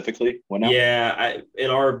specifically? What now? Yeah, in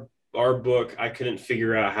our book, I couldn't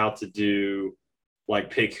figure out how to do like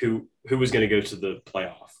pick who was going to go to the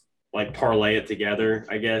playoff, like parlay it together.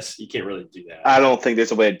 I guess you can't really do that. I don't think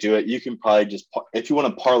there's a way to do it. You can probably just if you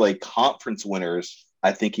want to parlay conference winners.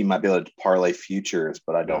 I think you might be able to parlay futures,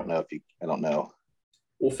 but I don't know if you. I don't know.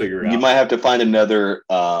 We'll figure it out. You might have to find another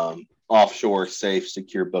offshore, safe,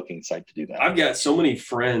 secure booking site to do that. I've got so many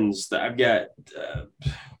friends that I've got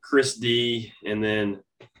Chris D and then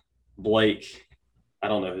Blake. I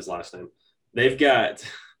don't know his last name. They've got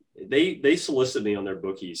they solicit me on their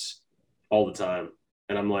bookies all the time,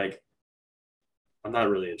 and I'm like, I'm not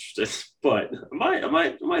really interested, but I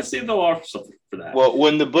might see if they'll offer something for that. Well,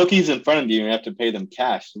 when the bookie's in front of you, you have to pay them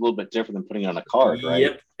cash. It's a little bit different than putting it on a card, right?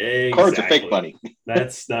 Yep, exactly. Cards are fake money.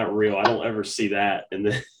 That's not real. I don't ever see that. And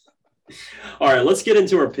then, all right, let's get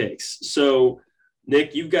into our picks. So,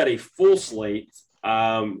 Nick, you've got a full slate.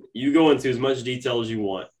 You go into as much detail as you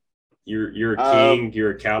want. You're a king.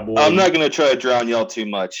 You're a cowboy. I'm not going to try to drown y'all too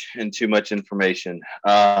much information.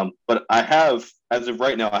 But I have, as of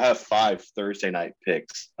right now, I have 5 Thursday night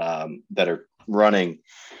picks that are running.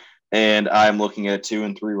 And I'm looking at 2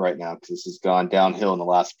 and 3 right now because this has gone downhill in the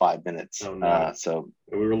last 5 minutes. Oh, no. So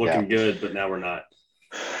we were looking good, but now we're not.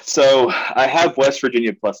 So I have West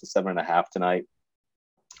Virginia plus a 7.5 tonight.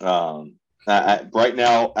 Right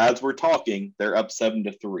now, as we're talking, they're up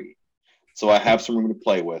 7-3. So I have some room to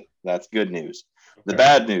play with. That's good news. Okay. The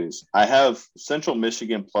bad news, I have Central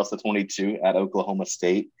Michigan plus the 22 at Oklahoma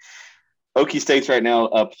State. Okie State's right now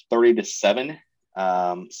up 30-7.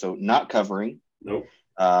 So not covering. Nope.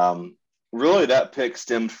 Really, that pick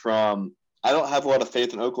stemmed from I don't have a lot of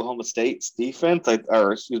faith in Oklahoma State's defense,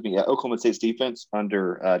 Oklahoma State's defense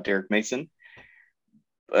under Derek Mason.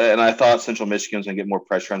 And I thought Central Michigan was going to get more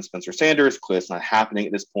pressure on Spencer Sanders. Clearly, it's not happening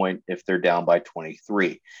at this point if they're down by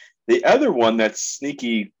 23. The other one that's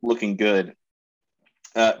sneaky looking good,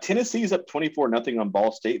 Tennessee's up 24-0 on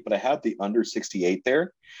Ball State, but I have the under 68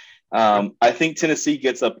 there. I think Tennessee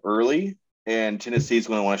gets up early, and Tennessee's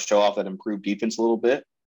going to want to show off that improved defense a little bit.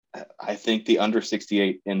 I think the under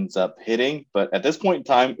 68 ends up hitting, but at this point in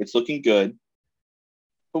time, it's looking good.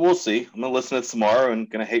 But we'll see. I'm going to listen to it tomorrow and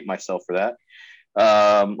going to hate myself for that.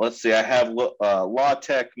 Let's see. I have La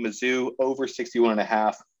Tech Mizzou over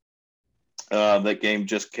 61.5. That game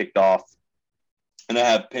just kicked off. And I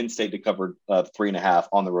have Penn State to cover 3.5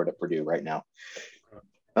 on the road at Purdue right now.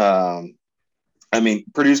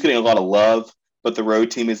 Purdue's getting a lot of love, but the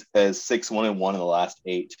road team is 6-1-1 in the last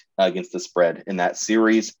 8 against the spread in that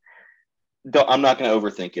series. I'm not going to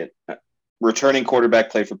overthink it. Returning quarterback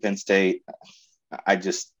play for Penn State. I'm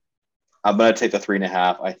going to take the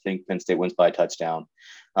 3.5. I think Penn State wins by a touchdown.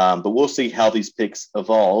 But we'll see how these picks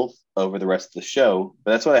evolve over the rest of the show.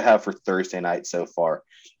 But that's what I have for Thursday night so far.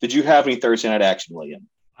 Did you have any Thursday night action, William?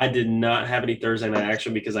 I did not have any Thursday night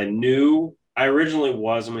action because I knew I originally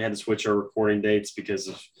was, and we had to switch our recording dates because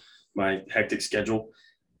of my hectic schedule.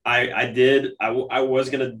 I did. I was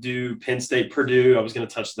going to do Penn State Purdue. I was going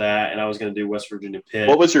to touch that, and I was going to do West Virginia Pitt.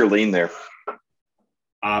 What was your lean there?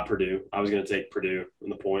 Purdue. I was going to take Purdue in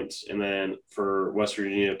the points. And then for West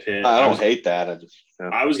Virginia Pitt. I don't hate that.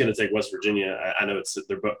 I was going to take West Virginia. I know it's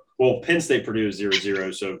 – well, Penn State Purdue is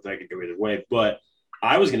 0-0, so that could go either way. But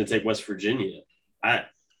I was going to take West Virginia. What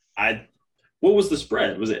was the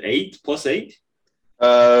spread? Was it 8 plus 8?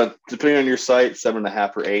 Depending on your site,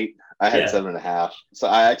 7.5 or 8. I had 7.5. So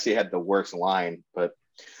I actually had the worst line, but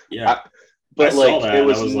yeah. It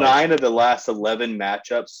was 9 of the last 11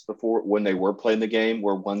 matchups before when they were playing the game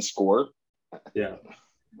were one score. Yeah.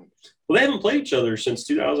 Well, they haven't played each other since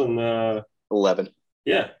 2011.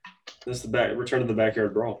 Yeah. This is the return to the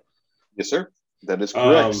backyard brawl. Yes, sir. That is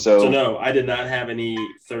correct. So no, I did not have any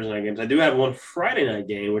Thursday night games. I do have one Friday night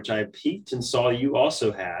game, which I peeked and saw you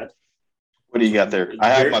also had. What do you got there? I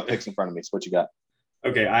have my picks in front of me. So what you got?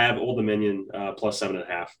 Okay, I have Old Dominion plus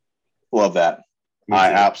 7.5. Love that.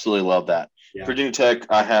 I absolutely love that. Yeah. Virginia Tech,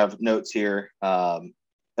 I have notes here. I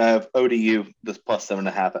have ODU, this plus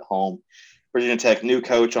 7.5 at home. Virginia Tech, new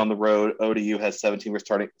coach on the road. ODU has 17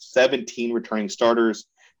 returning starters.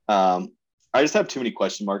 I just have too many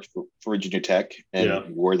question marks for Virginia Tech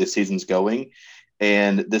and where the season's going.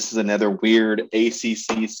 And this is another weird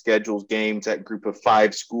ACC schedules games, that group of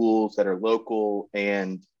 5 schools that are local.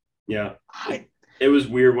 And it was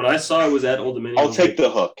weird. When I saw it was at Old Dominion, I'll take the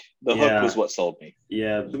hook. The hook was what sold me.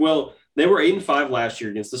 Yeah. Well, They were 8-5 last year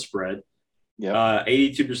against the spread. Yeah.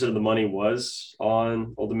 82% of the money was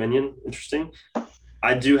on Old Dominion. Interesting.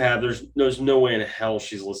 I do have. There's no way in hell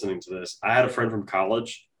she's listening to this. I had a friend from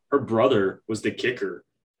college. Her brother was the kicker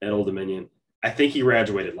at Old Dominion. I think he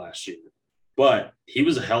graduated last year, but he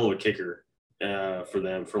was a hell of a kicker for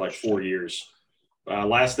them for like 4 years.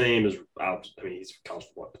 Last name is, he's college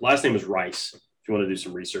football. Last name is Rice. If you want to do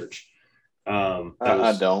some research,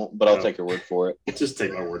 I don't, but I'll take your word for it. just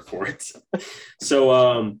take my word for it.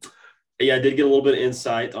 So, yeah, I did get a little bit of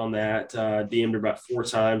insight on that. DM'd her about 4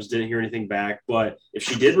 times, didn't hear anything back. But if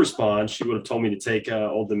she did respond, she would have told me to take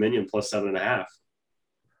Old Dominion plus 7.5.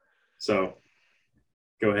 So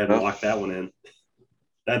go ahead and lock that one in.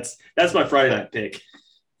 That's my Friday night pick.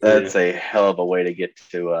 That's a hell of a way to get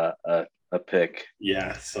to a pick.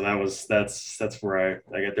 Yeah, so that's where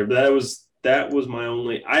I got there. But that was my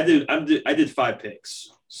only. I did 5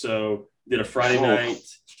 picks. So did a Friday night,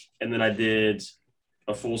 and then I did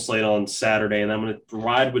a full slate on Saturday, and I'm going to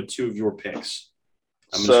ride with 2 of your picks.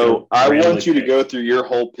 So I want you to go through your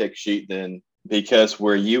whole pick sheet then, because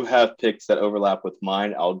where you have picks that overlap with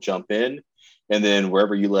mine, I'll jump in, and then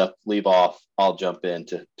wherever you leave off, I'll jump in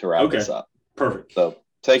to wrap this up. Perfect. So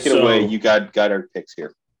take it away. You got our picks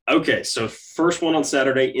here. Okay, so first one on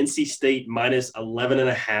Saturday, NC State minus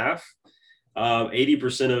 11.5.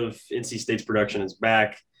 80% of NC State's production is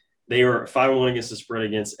back. They are 5-1 against the spread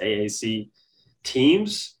against AAC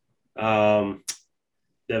teams. Devin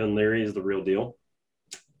Leary is the real deal,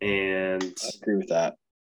 and I agree with that.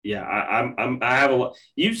 Yeah, I have a lot.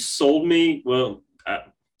 You sold me. Well,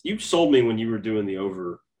 you sold me when you were doing the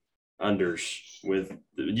over unders with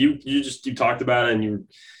you. You talked about it, and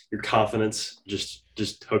your confidence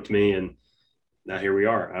just hooked me, and now here we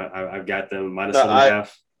are. I've got them minus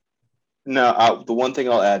 7.5. No, the one thing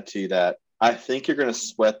I'll add to that, I think you're going to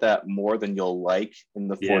sweat that more than you'll like in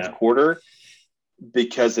the fourth quarter,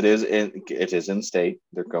 because it is in state.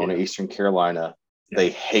 They're going to Eastern Carolina. Yeah. They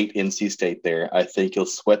hate NC State there. I think you'll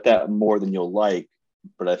sweat that more than you'll like,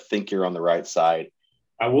 but I think you're on the right side.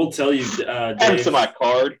 I will tell you, Dave. Add to my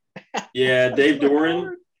card. Yeah, Dave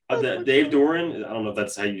Doran. Dave Doran. I don't know if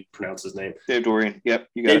that's how you pronounce his name. Dave Doran. Yep,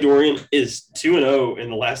 you got it. Dave Doran is 2-0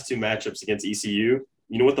 in the last 2 matchups against ECU.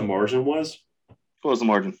 You know what the margin was? What was the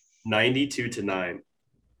margin? 92-9.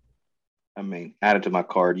 I mean, add it to my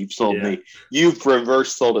card. You've sold me. You've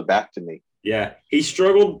reverse sold it back to me. Yeah, he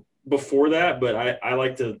struggled before that, but I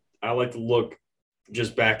like to look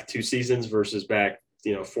just back 2 seasons versus back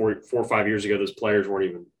 4 or 5 years ago. Those players weren't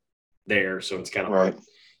even there, so it's kind of hard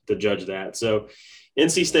to judge that. So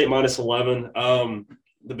NC State minus 11.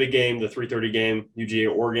 The big game, the 3:30 game,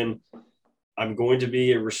 UGA Oregon. I'm going to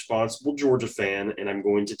be a responsible Georgia fan, and I'm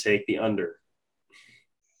going to take the under.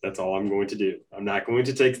 That's all I'm going to do. I'm not going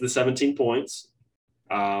to take the 17 points.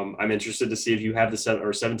 I'm interested to see if you have the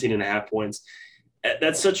 17.5 points.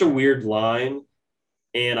 That's such a weird line,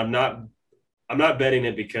 and I'm not betting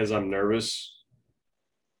it because I'm nervous.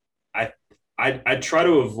 I try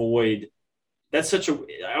to avoid. That's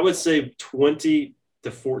I would say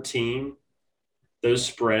 20-14. Those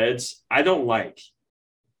spreads I don't like.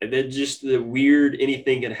 And then just the weird,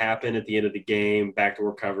 anything can happen at the end of the game,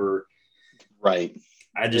 backdoor cover. Right.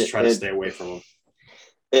 I just try to stay away from them.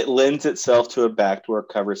 It lends itself to a backdoor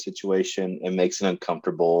cover situation and makes it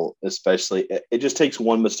uncomfortable, especially it just takes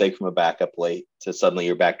one mistake from a backup late to suddenly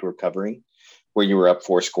you're backdoor covering where you were up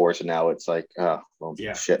 4 scores and now it's like,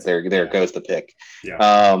 shit, there goes the pick.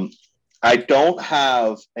 Yeah. I don't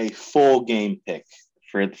have a full game pick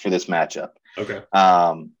for this matchup. Okay.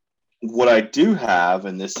 What I do have,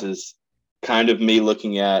 and this is kind of me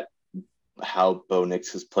looking at how Bo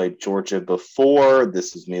Nix has played Georgia before.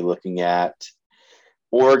 This is me looking at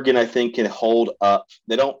Oregon, I think, can hold up.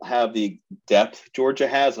 They don't have the depth Georgia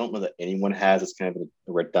has. I don't know that anyone has. It's kind of a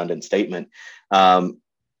redundant statement.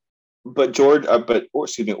 But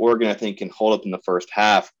Oregon, I think, can hold up in the first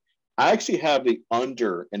half. I actually have the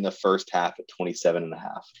under in the first half at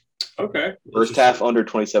 27.5. Okay. First half under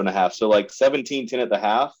 27.5. So like 17-10 at the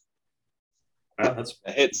half. That's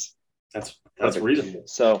hits. That's reasonable.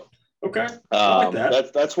 So okay, I like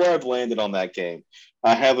that. That's where I've landed on that game.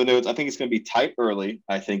 I have the notes. I think it's going to be tight early.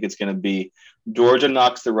 I think it's going to be Georgia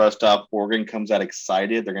knocks the rust off. Oregon comes out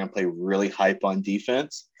excited. They're going to play really hype on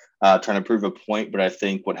defense, trying to prove a point. But I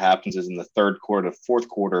think what happens is in the third quarter, fourth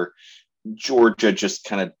quarter, Georgia just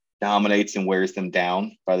kind of dominates and wears them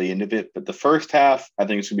down by the end of it. But the first half, I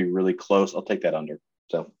think it's going to be really close. I'll take that under.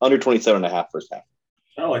 So under 27.5 first half.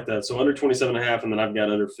 I like that. So under 27.5, and then I've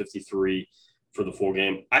got under 53 for the full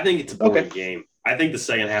game. I think it's a boring game. I think the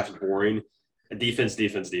second half is boring. Defense.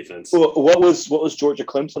 Well, what was Georgia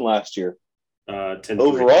Clemson last year? 10-3.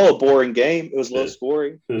 Overall, a boring game. It was low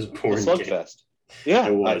scoring. It was a It boring was game. slugfest. Yeah,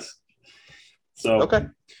 It was. So okay.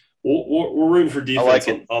 we're rooting for defense like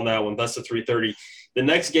it. on that one. That's the 3:30. The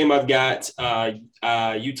next game I've got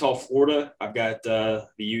Utah, Florida. I've got the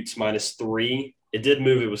Utes -3. It did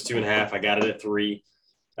move. It was 2.5. I got it at 3.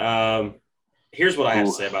 Here's what I have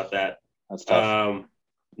to say about that. That's tough.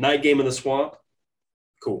 Night game in the swamp.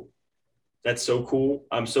 Cool. That's so cool.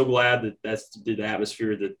 I'm so glad that that's the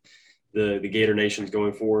atmosphere that the Gator Nation is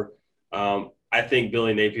going for. I think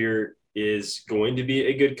Billy Napier is going to be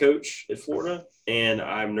a good coach at Florida, and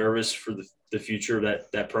I'm nervous for the future of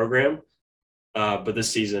that program. But this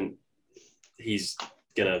season, he's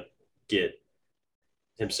gonna get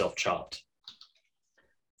himself chopped.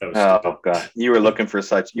 That was stupid. God! You were looking for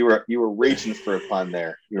such. You were reaching for a pun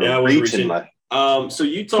there. You were Yeah, I was reaching. reaching. So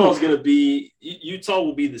Utah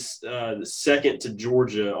will be the second to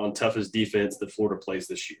Georgia on toughest defense that Florida plays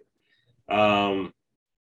this year.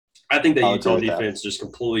 I think that I'll Utah agree with defense just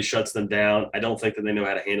completely shuts them down. I don't think that they know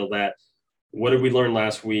how to handle that. What did we learn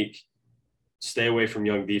last week? Stay away from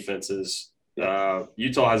young defenses.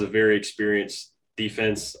 Utah has a very experienced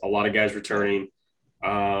defense, a lot of guys returning.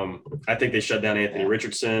 I think they shut down Anthony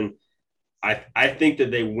Richardson. I think that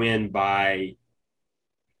they win by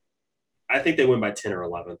 10 or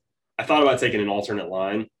 11. I thought about taking an alternate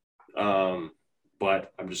line,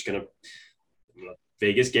 but I'm just gonna.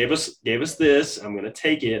 Vegas gave us this. I'm gonna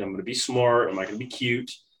take it. I'm gonna be smart. I'm not gonna be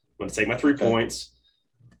cute. I'm gonna take my 3 points.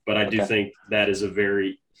 But I do think that is a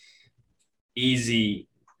very easy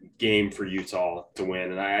game for Utah to win,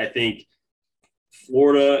 and I think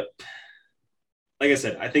Florida. Like I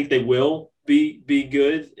said, I think they will be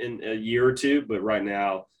good in a year or two, but right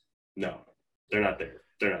now, no, they're not there.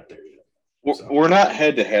 They're not there yet. We're not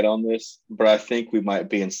head-to-head on this, but I think we might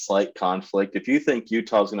be in slight conflict. If you think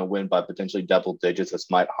Utah's going to win by potentially double digits, this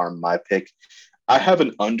might harm my pick. I have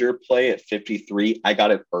an underplay at 53. I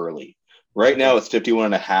got it early. Right now, it's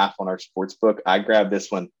 51.5 on our sports book. I grabbed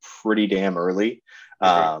this one pretty damn early.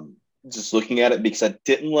 Just looking at it because I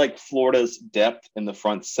didn't like Florida's depth in the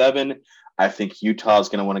front seven. I think Utah is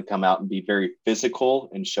going to want to come out and be very physical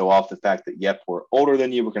and show off the fact that, yep, we're older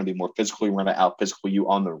than you. We're going to be more physical. We're going to out-physical you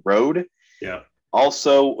on the road. Yeah.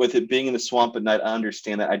 Also, with it being in the swamp at night, I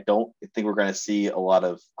understand that. I don't think we're going to see a lot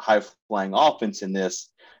of high-flying offense in this.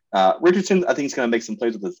 Richardson, I think he's going to make some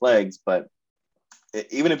plays with his legs, but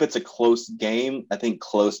even if it's a close game, I think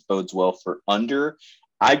close bodes well for under.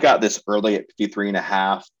 I got this early at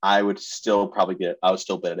 53.5. I would still bet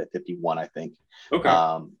it at 51, I think. Okay.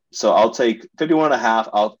 So I'll take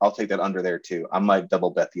 51.5. I'll take that under there too. I might double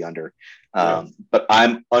bet the under. But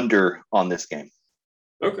I'm under on this game.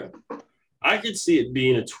 Okay. I could see it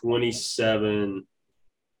being a 27.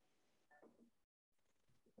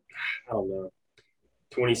 I don't know.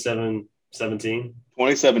 27-17.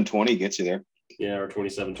 27-20 gets you there. Yeah, or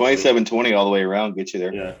 27-20. 27-20 all the way around gets you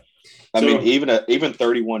there. Yeah. I mean, even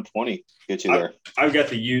 31-20 gets you there. I've got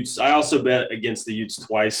the Utes. I also bet against the Utes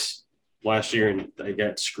twice last year, and they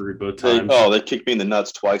got screwed both times. They kicked me in the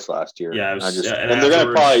nuts twice last year. Yeah, and they're going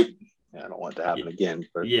to probably. I don't want it to happen again.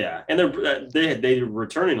 But. Yeah, and they're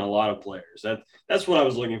returning a lot of players. That's what I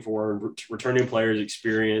was looking for. Returning players,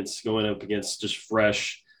 experience, going up against just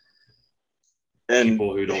fresh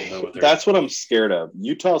people who don't know what they're. That's what I'm scared of.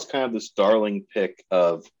 Utah's kind of this darling pick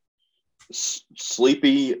of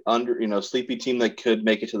sleepy team that could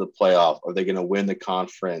make it to the playoff. Are they going to win the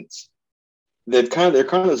conference? They're kind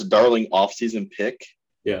of this darling offseason pick.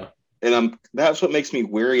 Yeah. And that's what makes me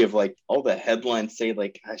weary of like all the headlines say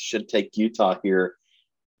like I should take Utah here.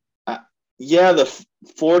 The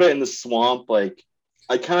Florida in the swamp, like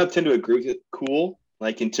I kind of tend to agree with it. Cool.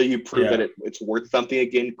 Like until you prove that it's worth something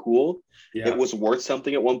again, cool. Yeah. It was worth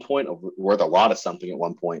something at one point, worth a lot of something at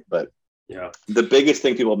one point, but the biggest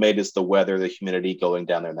thing people made is the weather, the humidity going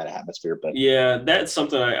down there in that atmosphere. But that's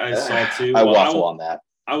something I saw too. I waffle on that.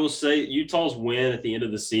 I will say Utah's win at the end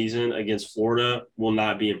of the season against Florida will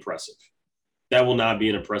not be impressive. That will not be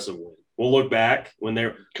an impressive win. We'll look back when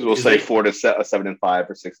they're – because we'll say Florida 7-5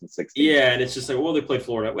 or 6-16. Yeah, and it's just like, well, they played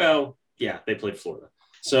Florida. Well, yeah, they played Florida.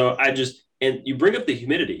 So and you bring up the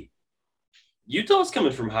humidity. Utah's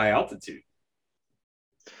coming from high altitude.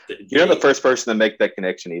 You're not the first person to make that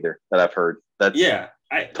connection either that I've heard. That's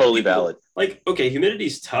totally valid. Like, okay,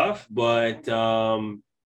 humidity's tough, but when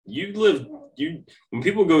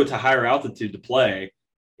people go to higher altitude to play,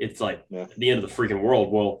 it's like the end of the freaking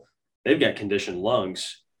world. Well, they've got conditioned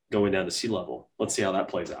lungs going down to sea level. Let's see how that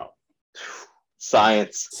plays out.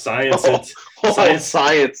 Science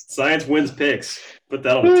wins picks. Put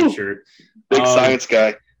that on a t-shirt. Big science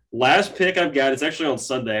guy. Last pick I've got, it's actually on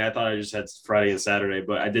Sunday. I thought I just had Friday and Saturday,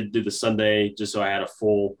 but I did do the Sunday just so I had a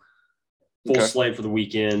full slate for the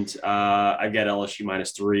weekend. I've got LSU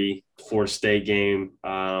 -3, Florida State game.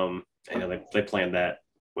 They planned that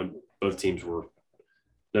when both teams were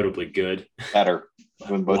notably good. Better.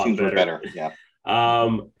 When both teams were better. Yeah.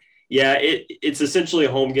 It's essentially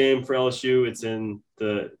a home game for LSU.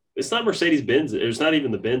 It's not Mercedes-Benz. It's not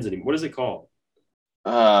even the Benz anymore. What is it called?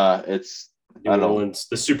 It's New Orleans,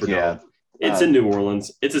 the Superdome. Yeah. It's in New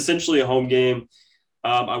Orleans. It's essentially a home game.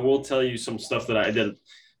 I will tell you some stuff that I did.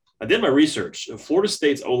 I did my research. Florida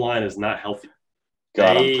State's O-line is not healthy.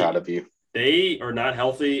 I'm proud of you. They are not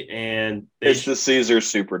healthy, and it's the Caesars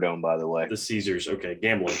Superdome, by the way. The Caesars. Okay,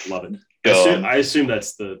 gambling. Love it. Dumb. I assume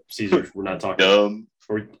that's the Caesars. We're not talking Dumb.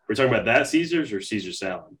 We're talking about that Caesars or Caesar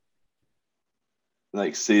salad?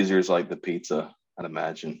 Like Caesars, like the pizza, I'd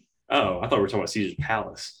imagine. Oh, I thought we were talking about Caesar's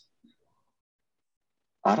Palace.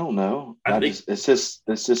 I don't know. It's just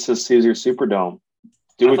a Caesar Superdome.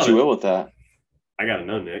 Do what you will with that. I gotta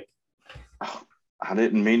know, Nick. I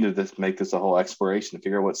didn't mean to make this a whole exploration to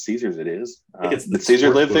figure out what Caesars it is. Did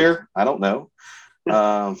Caesar live there? I don't know.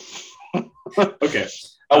 Okay.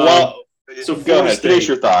 So go ahead. Finish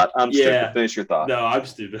your thought. I'm stupid. Finish your thought. No, I'm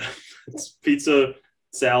stupid. It's pizza,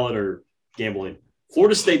 salad, or gambling.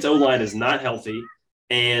 Florida State's O-line is not healthy,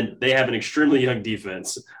 and they have an extremely young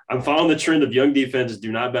defense. I'm following the trend of young defenses.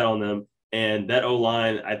 Do not bet on them. And that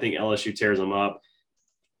O-line, I think LSU tears them up.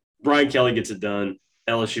 Brian Kelly gets it done.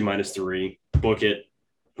 LSU -3. Book it.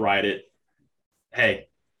 Ride it. Hey,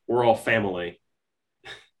 we're all family.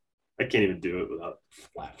 I can't even do it without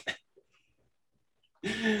laughing.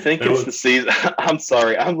 I think it's the Caesar. I'm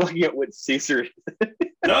sorry. I'm looking at what Caesar.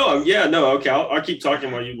 Okay. I'll keep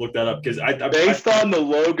talking while you look that up because based on the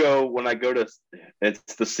logo, when I go to,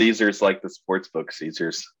 it's the Caesars, like the sportsbook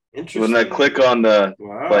Caesars. Interesting. When I click on the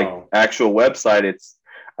actual website,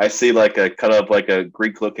 I see like a cut up like a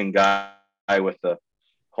Greek looking guy with the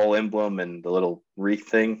whole emblem and the little wreath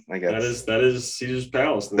thing. I guess that is Caesar's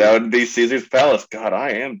Palace. That would be Caesar's Palace. God,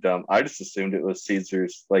 I am dumb. I just assumed it was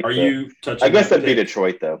Caesar's. You touching? I guess that'd be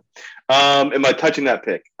Detroit though. Am I touching that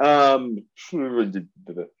pick? Are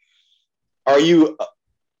you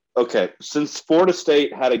okay? Since Florida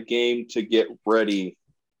State had a game to get ready,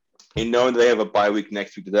 and knowing they have a bye week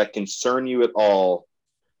next week, does that concern you at all?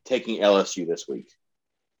 Taking LSU this week?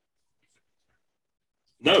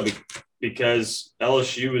 No, because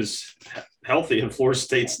LSU is healthy and Florida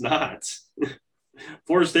State's not.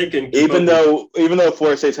 Florida State can even though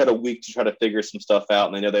Florida State's had a week to try to figure some stuff out,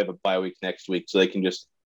 and they know they have a bye week next week, so they can just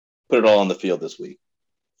put it all on the field this week.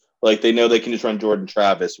 Like they know they can just run Jordan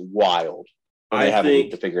Travis wild. They have a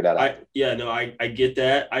week to figure that out. I get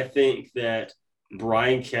that. I think that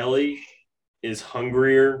Brian Kelly is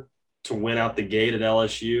hungrier to win out the gate at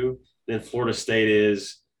LSU than Florida State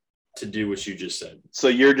is to do what you just said. So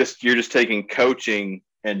you're just taking coaching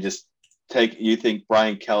and you think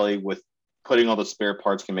Brian Kelly with putting all the spare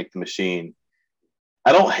parts can make the machine.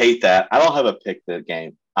 I don't hate that. I don't have a pick that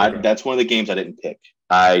game. Okay. That's one of the games I didn't pick.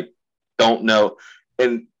 I don't know.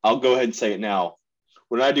 And I'll go ahead and say it now.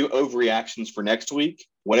 When I do overreactions for next week,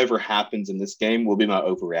 whatever happens in this game will be my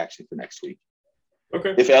overreaction for next week.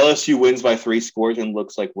 Okay. If LSU wins by 3 scores and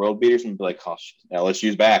looks like world beaters, and be like, "Oh,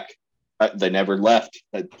 LSU's back. They never left."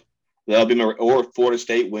 That'll be or Florida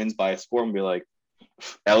State wins by a score and be like,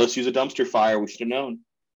 "LSU's a dumpster fire. We should have known."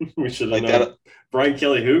 We should have known. Brian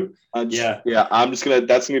Kelly, who? Yeah. That's gonna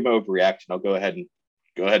be my overreaction. I'll go ahead and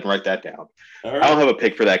write that down. All right. I don't have a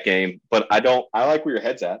pick for that game, but I like where your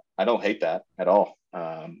head's at. I don't hate that at all.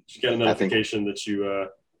 Just got a notification that you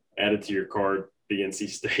added to your card the NC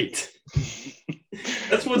State.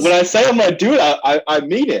 That's what when I say I'm gonna do it, I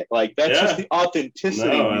mean it. Like that's just the authenticity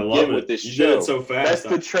we get with this show. Did it so fast.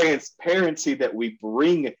 That's the transparency that we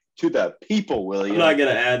bring to the people, William. I'm not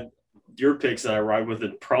gonna add your picks that I ride with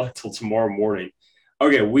it probably till tomorrow morning.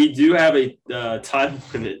 Okay, we do have a time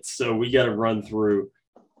limit, so we got to run through.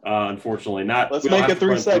 Unfortunately, let's make it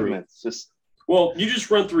 3 segments. You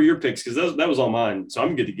just run through your picks because that was all mine, so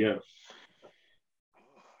I'm good to go.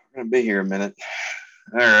 I'm gonna be here a minute.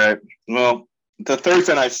 All right. Well, the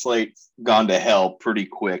Thursday night slate's gone to hell pretty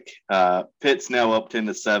quick. Pitt's now up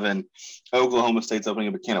 10-7. Oklahoma State's opening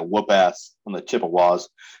up a can of whoop ass on the Chippewas,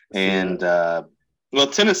 and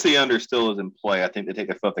Tennessee under still is in play. I think they take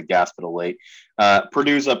their foot off the gas pedal late.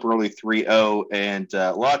 Purdue's up early 3-0, and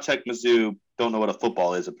La Tech Mizzou don't know what a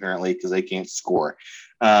football is apparently because they can't score.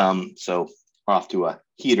 So off to a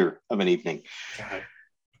heater of an evening. God.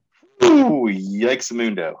 Ooh, yikes,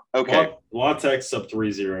 mundo. Okay. La Tech's up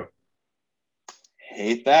 3-0.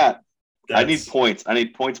 Hate that. I need points. I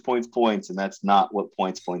need points, and that's not what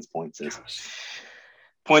points is.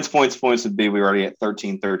 Points would be we were already at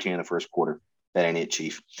 13-13 in the first quarter. That ain't it,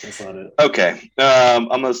 Chief. That's not it. Okay. I'm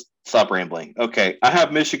going to stop rambling. Okay. I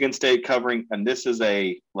have Michigan State covering, and this is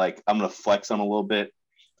I'm going to flex on a little bit.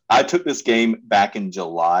 I took this game back in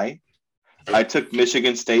July. I took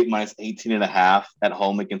Michigan State minus 18.5 at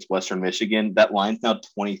home against Western Michigan. That line's now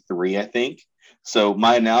 23, I think. So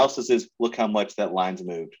my analysis is look how much that line's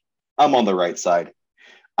moved. I'm on the right side.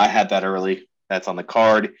 I had that early. That's on the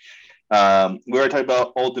card. We already talked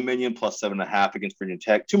about Old Dominion plus 7.5 against Virginia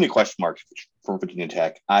Tech. Too many question marks for Virginia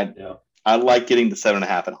Tech. I like getting the 7.5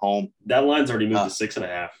 at home. That line's already moved to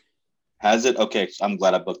 6.5. Has it? Okay, so I'm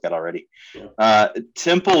glad I booked that already. Yeah.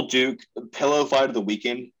 Temple Duke pillow fight of the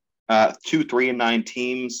weekend. 2, 3, and 9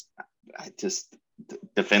 teams.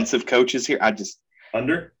 Defensive coaches here.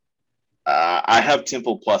 Under. I have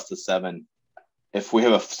Temple plus the 7. If we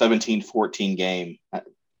have a 17-14 game.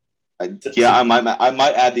 I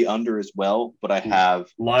might add the under as well, but I have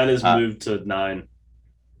line is moved to 9.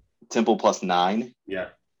 Temple plus 9. Yeah.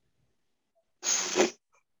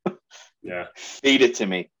 Yeah. Feed it to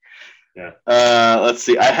me. Yeah. Let's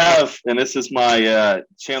see. I have, and this is my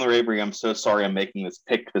Chandler Avery. I'm so sorry I'm making this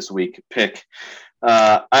pick this week.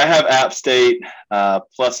 I have App State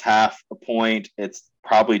plus half a point. It's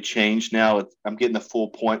probably changed now. I'm getting the full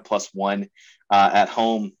point plus 1 at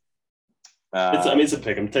home. It's a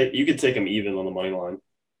pick 'em. You could take them even on the money line.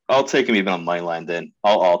 I'll take him even on money line. Then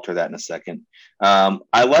I'll alter that in a second. I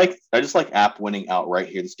just like App winning outright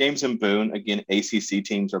here. This game's in Boone. Again, ACC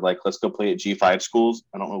teams are like, let's go play at G5 schools.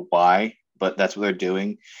 I don't know why, but that's what they're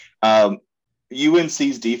doing.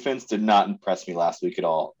 UNC's defense did not impress me last week at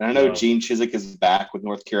all. And I know Gene Chizik is back with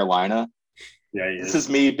North Carolina. Yeah, this is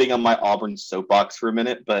me being on my Auburn soapbox for a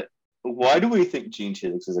minute, but why do we think Gene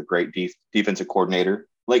Chizik is a great defensive coordinator?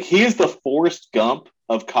 Like, he is the Forrest Gump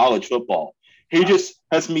of college football. He just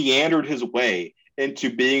has meandered his way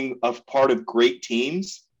into being a part of great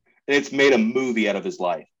teams, and it's made a movie out of his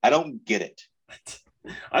life. I don't get it.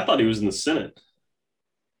 I thought he was in the Senate.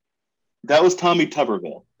 That was Tommy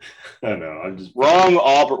Tuberville. I know. I'm just wrong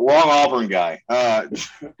Auburn guy.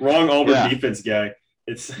 Wrong Auburn defense guy.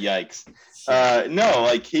 It's yikes. No,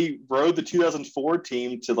 he rode the 2004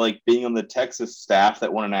 team to being on the Texas staff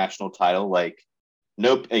that won a national title.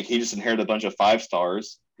 Nope, he just inherited a bunch of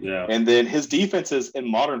 5-stars. Yeah. And then his defenses in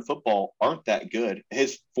modern football aren't that good.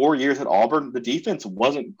 His 4 years at Auburn, the defense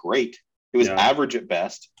wasn't great. It was average at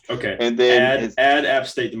best. Okay. And then add App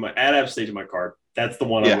State to my card. That's the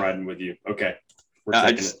one I'm riding with you. Okay. We're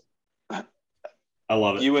taking it. I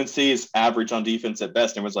love it. UNC is average on defense at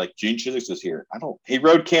best. And was like, Gene Chizik is here. He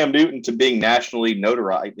rode Cam Newton to being nationally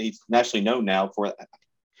notarized. He's nationally known now for that.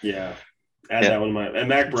 Yeah. Add that one to my and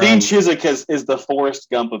Mac Brown. Gene Chizik is the Forrest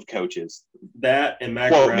Gump of coaches. That and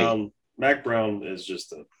Mac Brown. Mac Brown is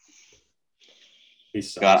just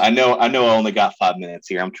God, I know I only got 5 minutes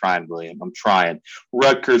here. I'm trying, William. I'm trying.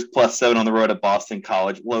 Rutgers plus 7 on the road at Boston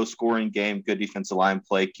College. Low scoring game. Good defensive line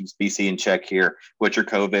play. Keeps BC in check here.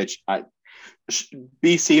 Witcherkovich.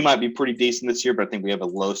 BC might be pretty decent this year, but I think we have a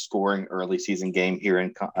low scoring early season game here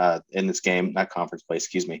in this game, not conference play,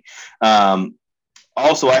 excuse me.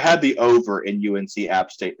 Also, I had the over in UNC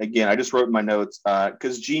App State. Again, I just wrote in my notes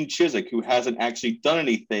because Gene Chizik, who hasn't actually done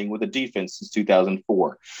anything with a defense since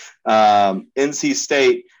 2004. NC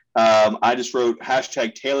State, I just wrote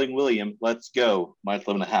hashtag tailing William. Let's go. Minus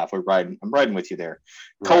 11.5. I'm riding with you there.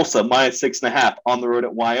 Right. Tulsa, minus 6.5 on the road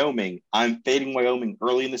at Wyoming. I'm fading Wyoming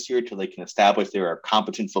early in this year until they can establish they're a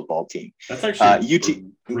competent football team. That's actually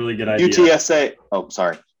a really good idea. UTSA. Oh,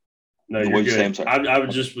 sorry. No, you're good. I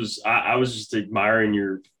was just admiring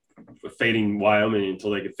your fading Wyoming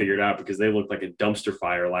until they could figure it out because they looked like a dumpster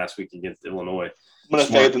fire last week against Illinois. I'm going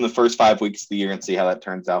to fade them the first 5 weeks of the year and see how that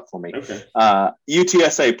turns out for me. Okay.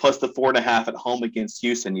 UTSA plus the 4.5 at home against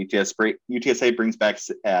Houston. UTSA brings back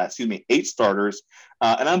 8 starters,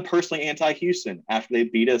 and I'm personally anti-Houston after they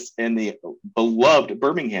beat us in the beloved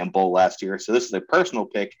Birmingham Bowl last year. So this is a personal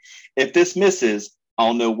pick. If this misses,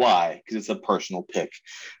 I'll know why, because it's a personal pick.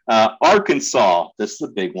 Arkansas, this is a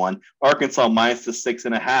big one. Arkansas minus the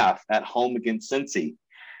 6.5 at home against Cincy.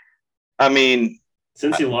 I mean,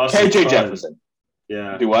 Cincy lost KJ Jefferson.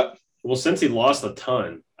 Yeah. Do what? Well, Cincy lost a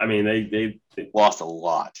ton. I mean, they lost a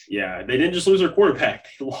lot. Yeah, they didn't just lose their quarterback.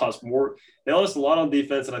 They lost more. They lost a lot on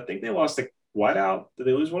defense, and I think they lost a wideout. Did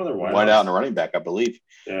they lose one of their wideouts? Wideout and a running back, I believe.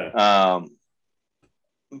 Yeah.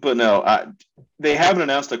 But no, they haven't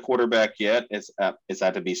announced a quarterback yet. It's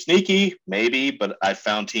had to be sneaky, maybe, but I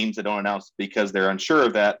found teams that don't announce because they're unsure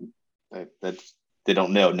of that. That's they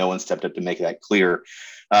don't know. No one stepped up to make that clear.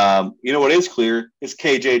 You know what is clear is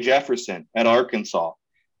KJ Jefferson at Arkansas.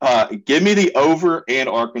 Give me the over and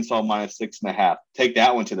Arkansas minus 6.5. Take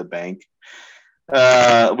that one to the bank. We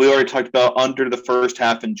already talked about under the first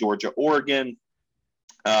half in Georgia, Oregon.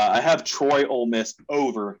 I have Troy Ole Miss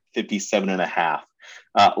over 57.5.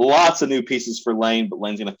 Lots of new pieces for Lane, but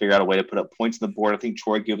Lane's going to figure out a way to put up points on the board. I think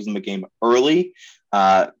Troy gives them a game early,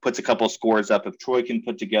 puts a couple of scores up. If Troy can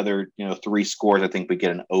put together, 3 scores, I think we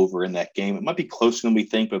get an over in that game. It might be closer than we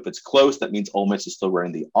think, but if it's close, that means Ole Miss is still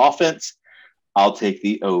running the offense. I'll take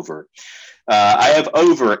the over. I have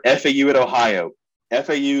over FAU at Ohio.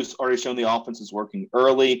 FAU's already shown the offense is working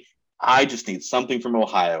early. I just need something from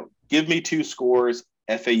Ohio. Give me 2 scores.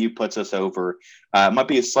 FAU puts us over. It might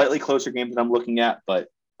be a slightly closer game than I'm looking at, but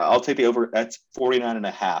I'll take the over. That's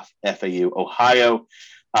 49.5 FAU. Ohio.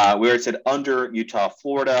 We already said under Utah,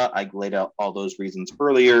 Florida. I laid out all those reasons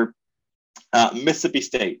earlier. Mississippi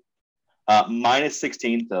State, minus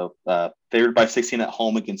 16, so favored by 16 at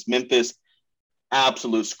home against Memphis.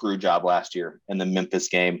 Absolute screw job last year in the Memphis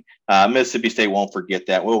game. Mississippi State won't forget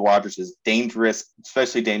that. Will Rogers is dangerous,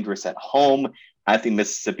 especially dangerous at home. I think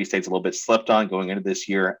Mississippi State's a little bit slept on going into this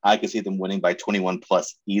year. I could see them winning by 21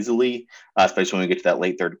 plus easily, especially when we get to that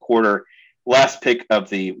late third quarter. Last pick of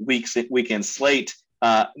the weekend slate,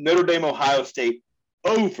 Notre Dame, Ohio State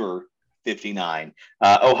over 59.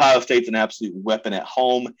 Ohio State's an absolute weapon at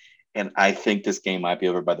home, and I think this game might be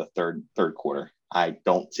over by the third quarter. I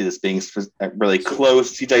don't see this being really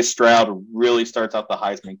close. CJ Stroud really starts out the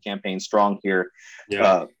Heisman campaign strong here.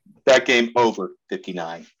 Yeah. That game over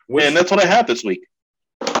 59. And that's what I have this week.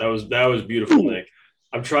 That was beautiful, Nick.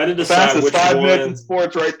 I'm trying to decide Fastest which 5 one. minutes in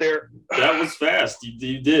sports right there. That was fast.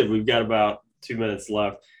 You did. We've got about 2 minutes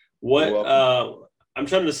left. I'm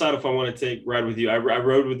trying to decide if I want to ride with you. I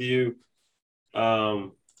rode with you. I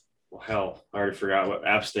already forgot what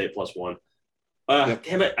App State +1. Yep.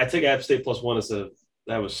 Damn it! I took App State +1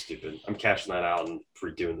 that was stupid. I'm cashing that out and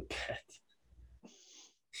redoing the bet.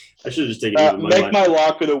 I should have just taken it. Make my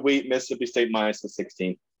lock of the week Mississippi State minus the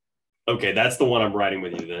 16. Okay, that's the one I'm riding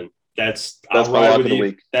with you then. That's my lock of the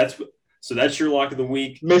week. That's your lock of the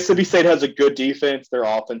week. Mississippi State has a good defense. Their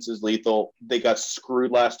offense is lethal. They got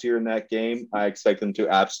screwed last year in that game. I expect them to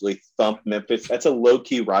absolutely thump Memphis. That's a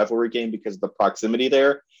low-key rivalry game because of the proximity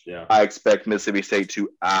there. Yeah, I expect Mississippi State to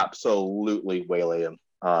absolutely waylay them.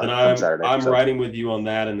 And on Saturday. I'm riding with you on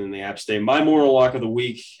that, and then the App State. My moral lock of the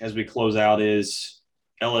week as we close out is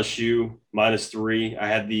LSU -3. I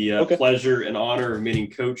had the pleasure and honor of meeting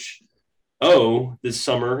Coach O this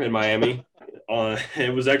summer in Miami.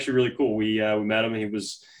 It was actually really cool. We met him. He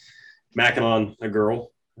was macking on a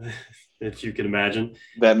girl, if you can imagine.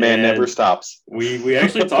 That man never stops. We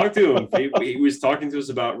actually talked to him. He was talking to us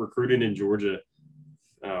about recruiting in Georgia.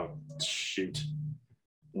 Oh, shoot.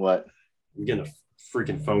 What? I'm getting a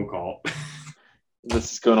freaking phone call.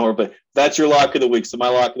 This is going horribly. That's your lock of the week. So my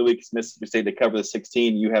lock of the week is Mississippi State to cover the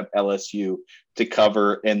 16. You have LSU to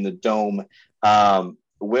cover in the Dome.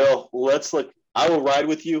 Will, let's look. I will ride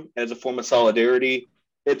with you as a form of solidarity.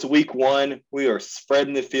 It's week 1. We are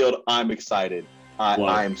spreading the field. I'm excited.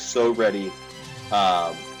 I am so ready.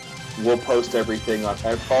 We'll post everything.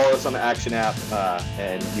 Follow us on the Action app,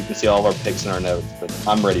 and you can see all of our picks in our notes. But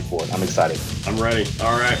I'm ready for it. I'm excited. I'm ready.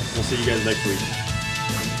 All right. We'll see you guys next week.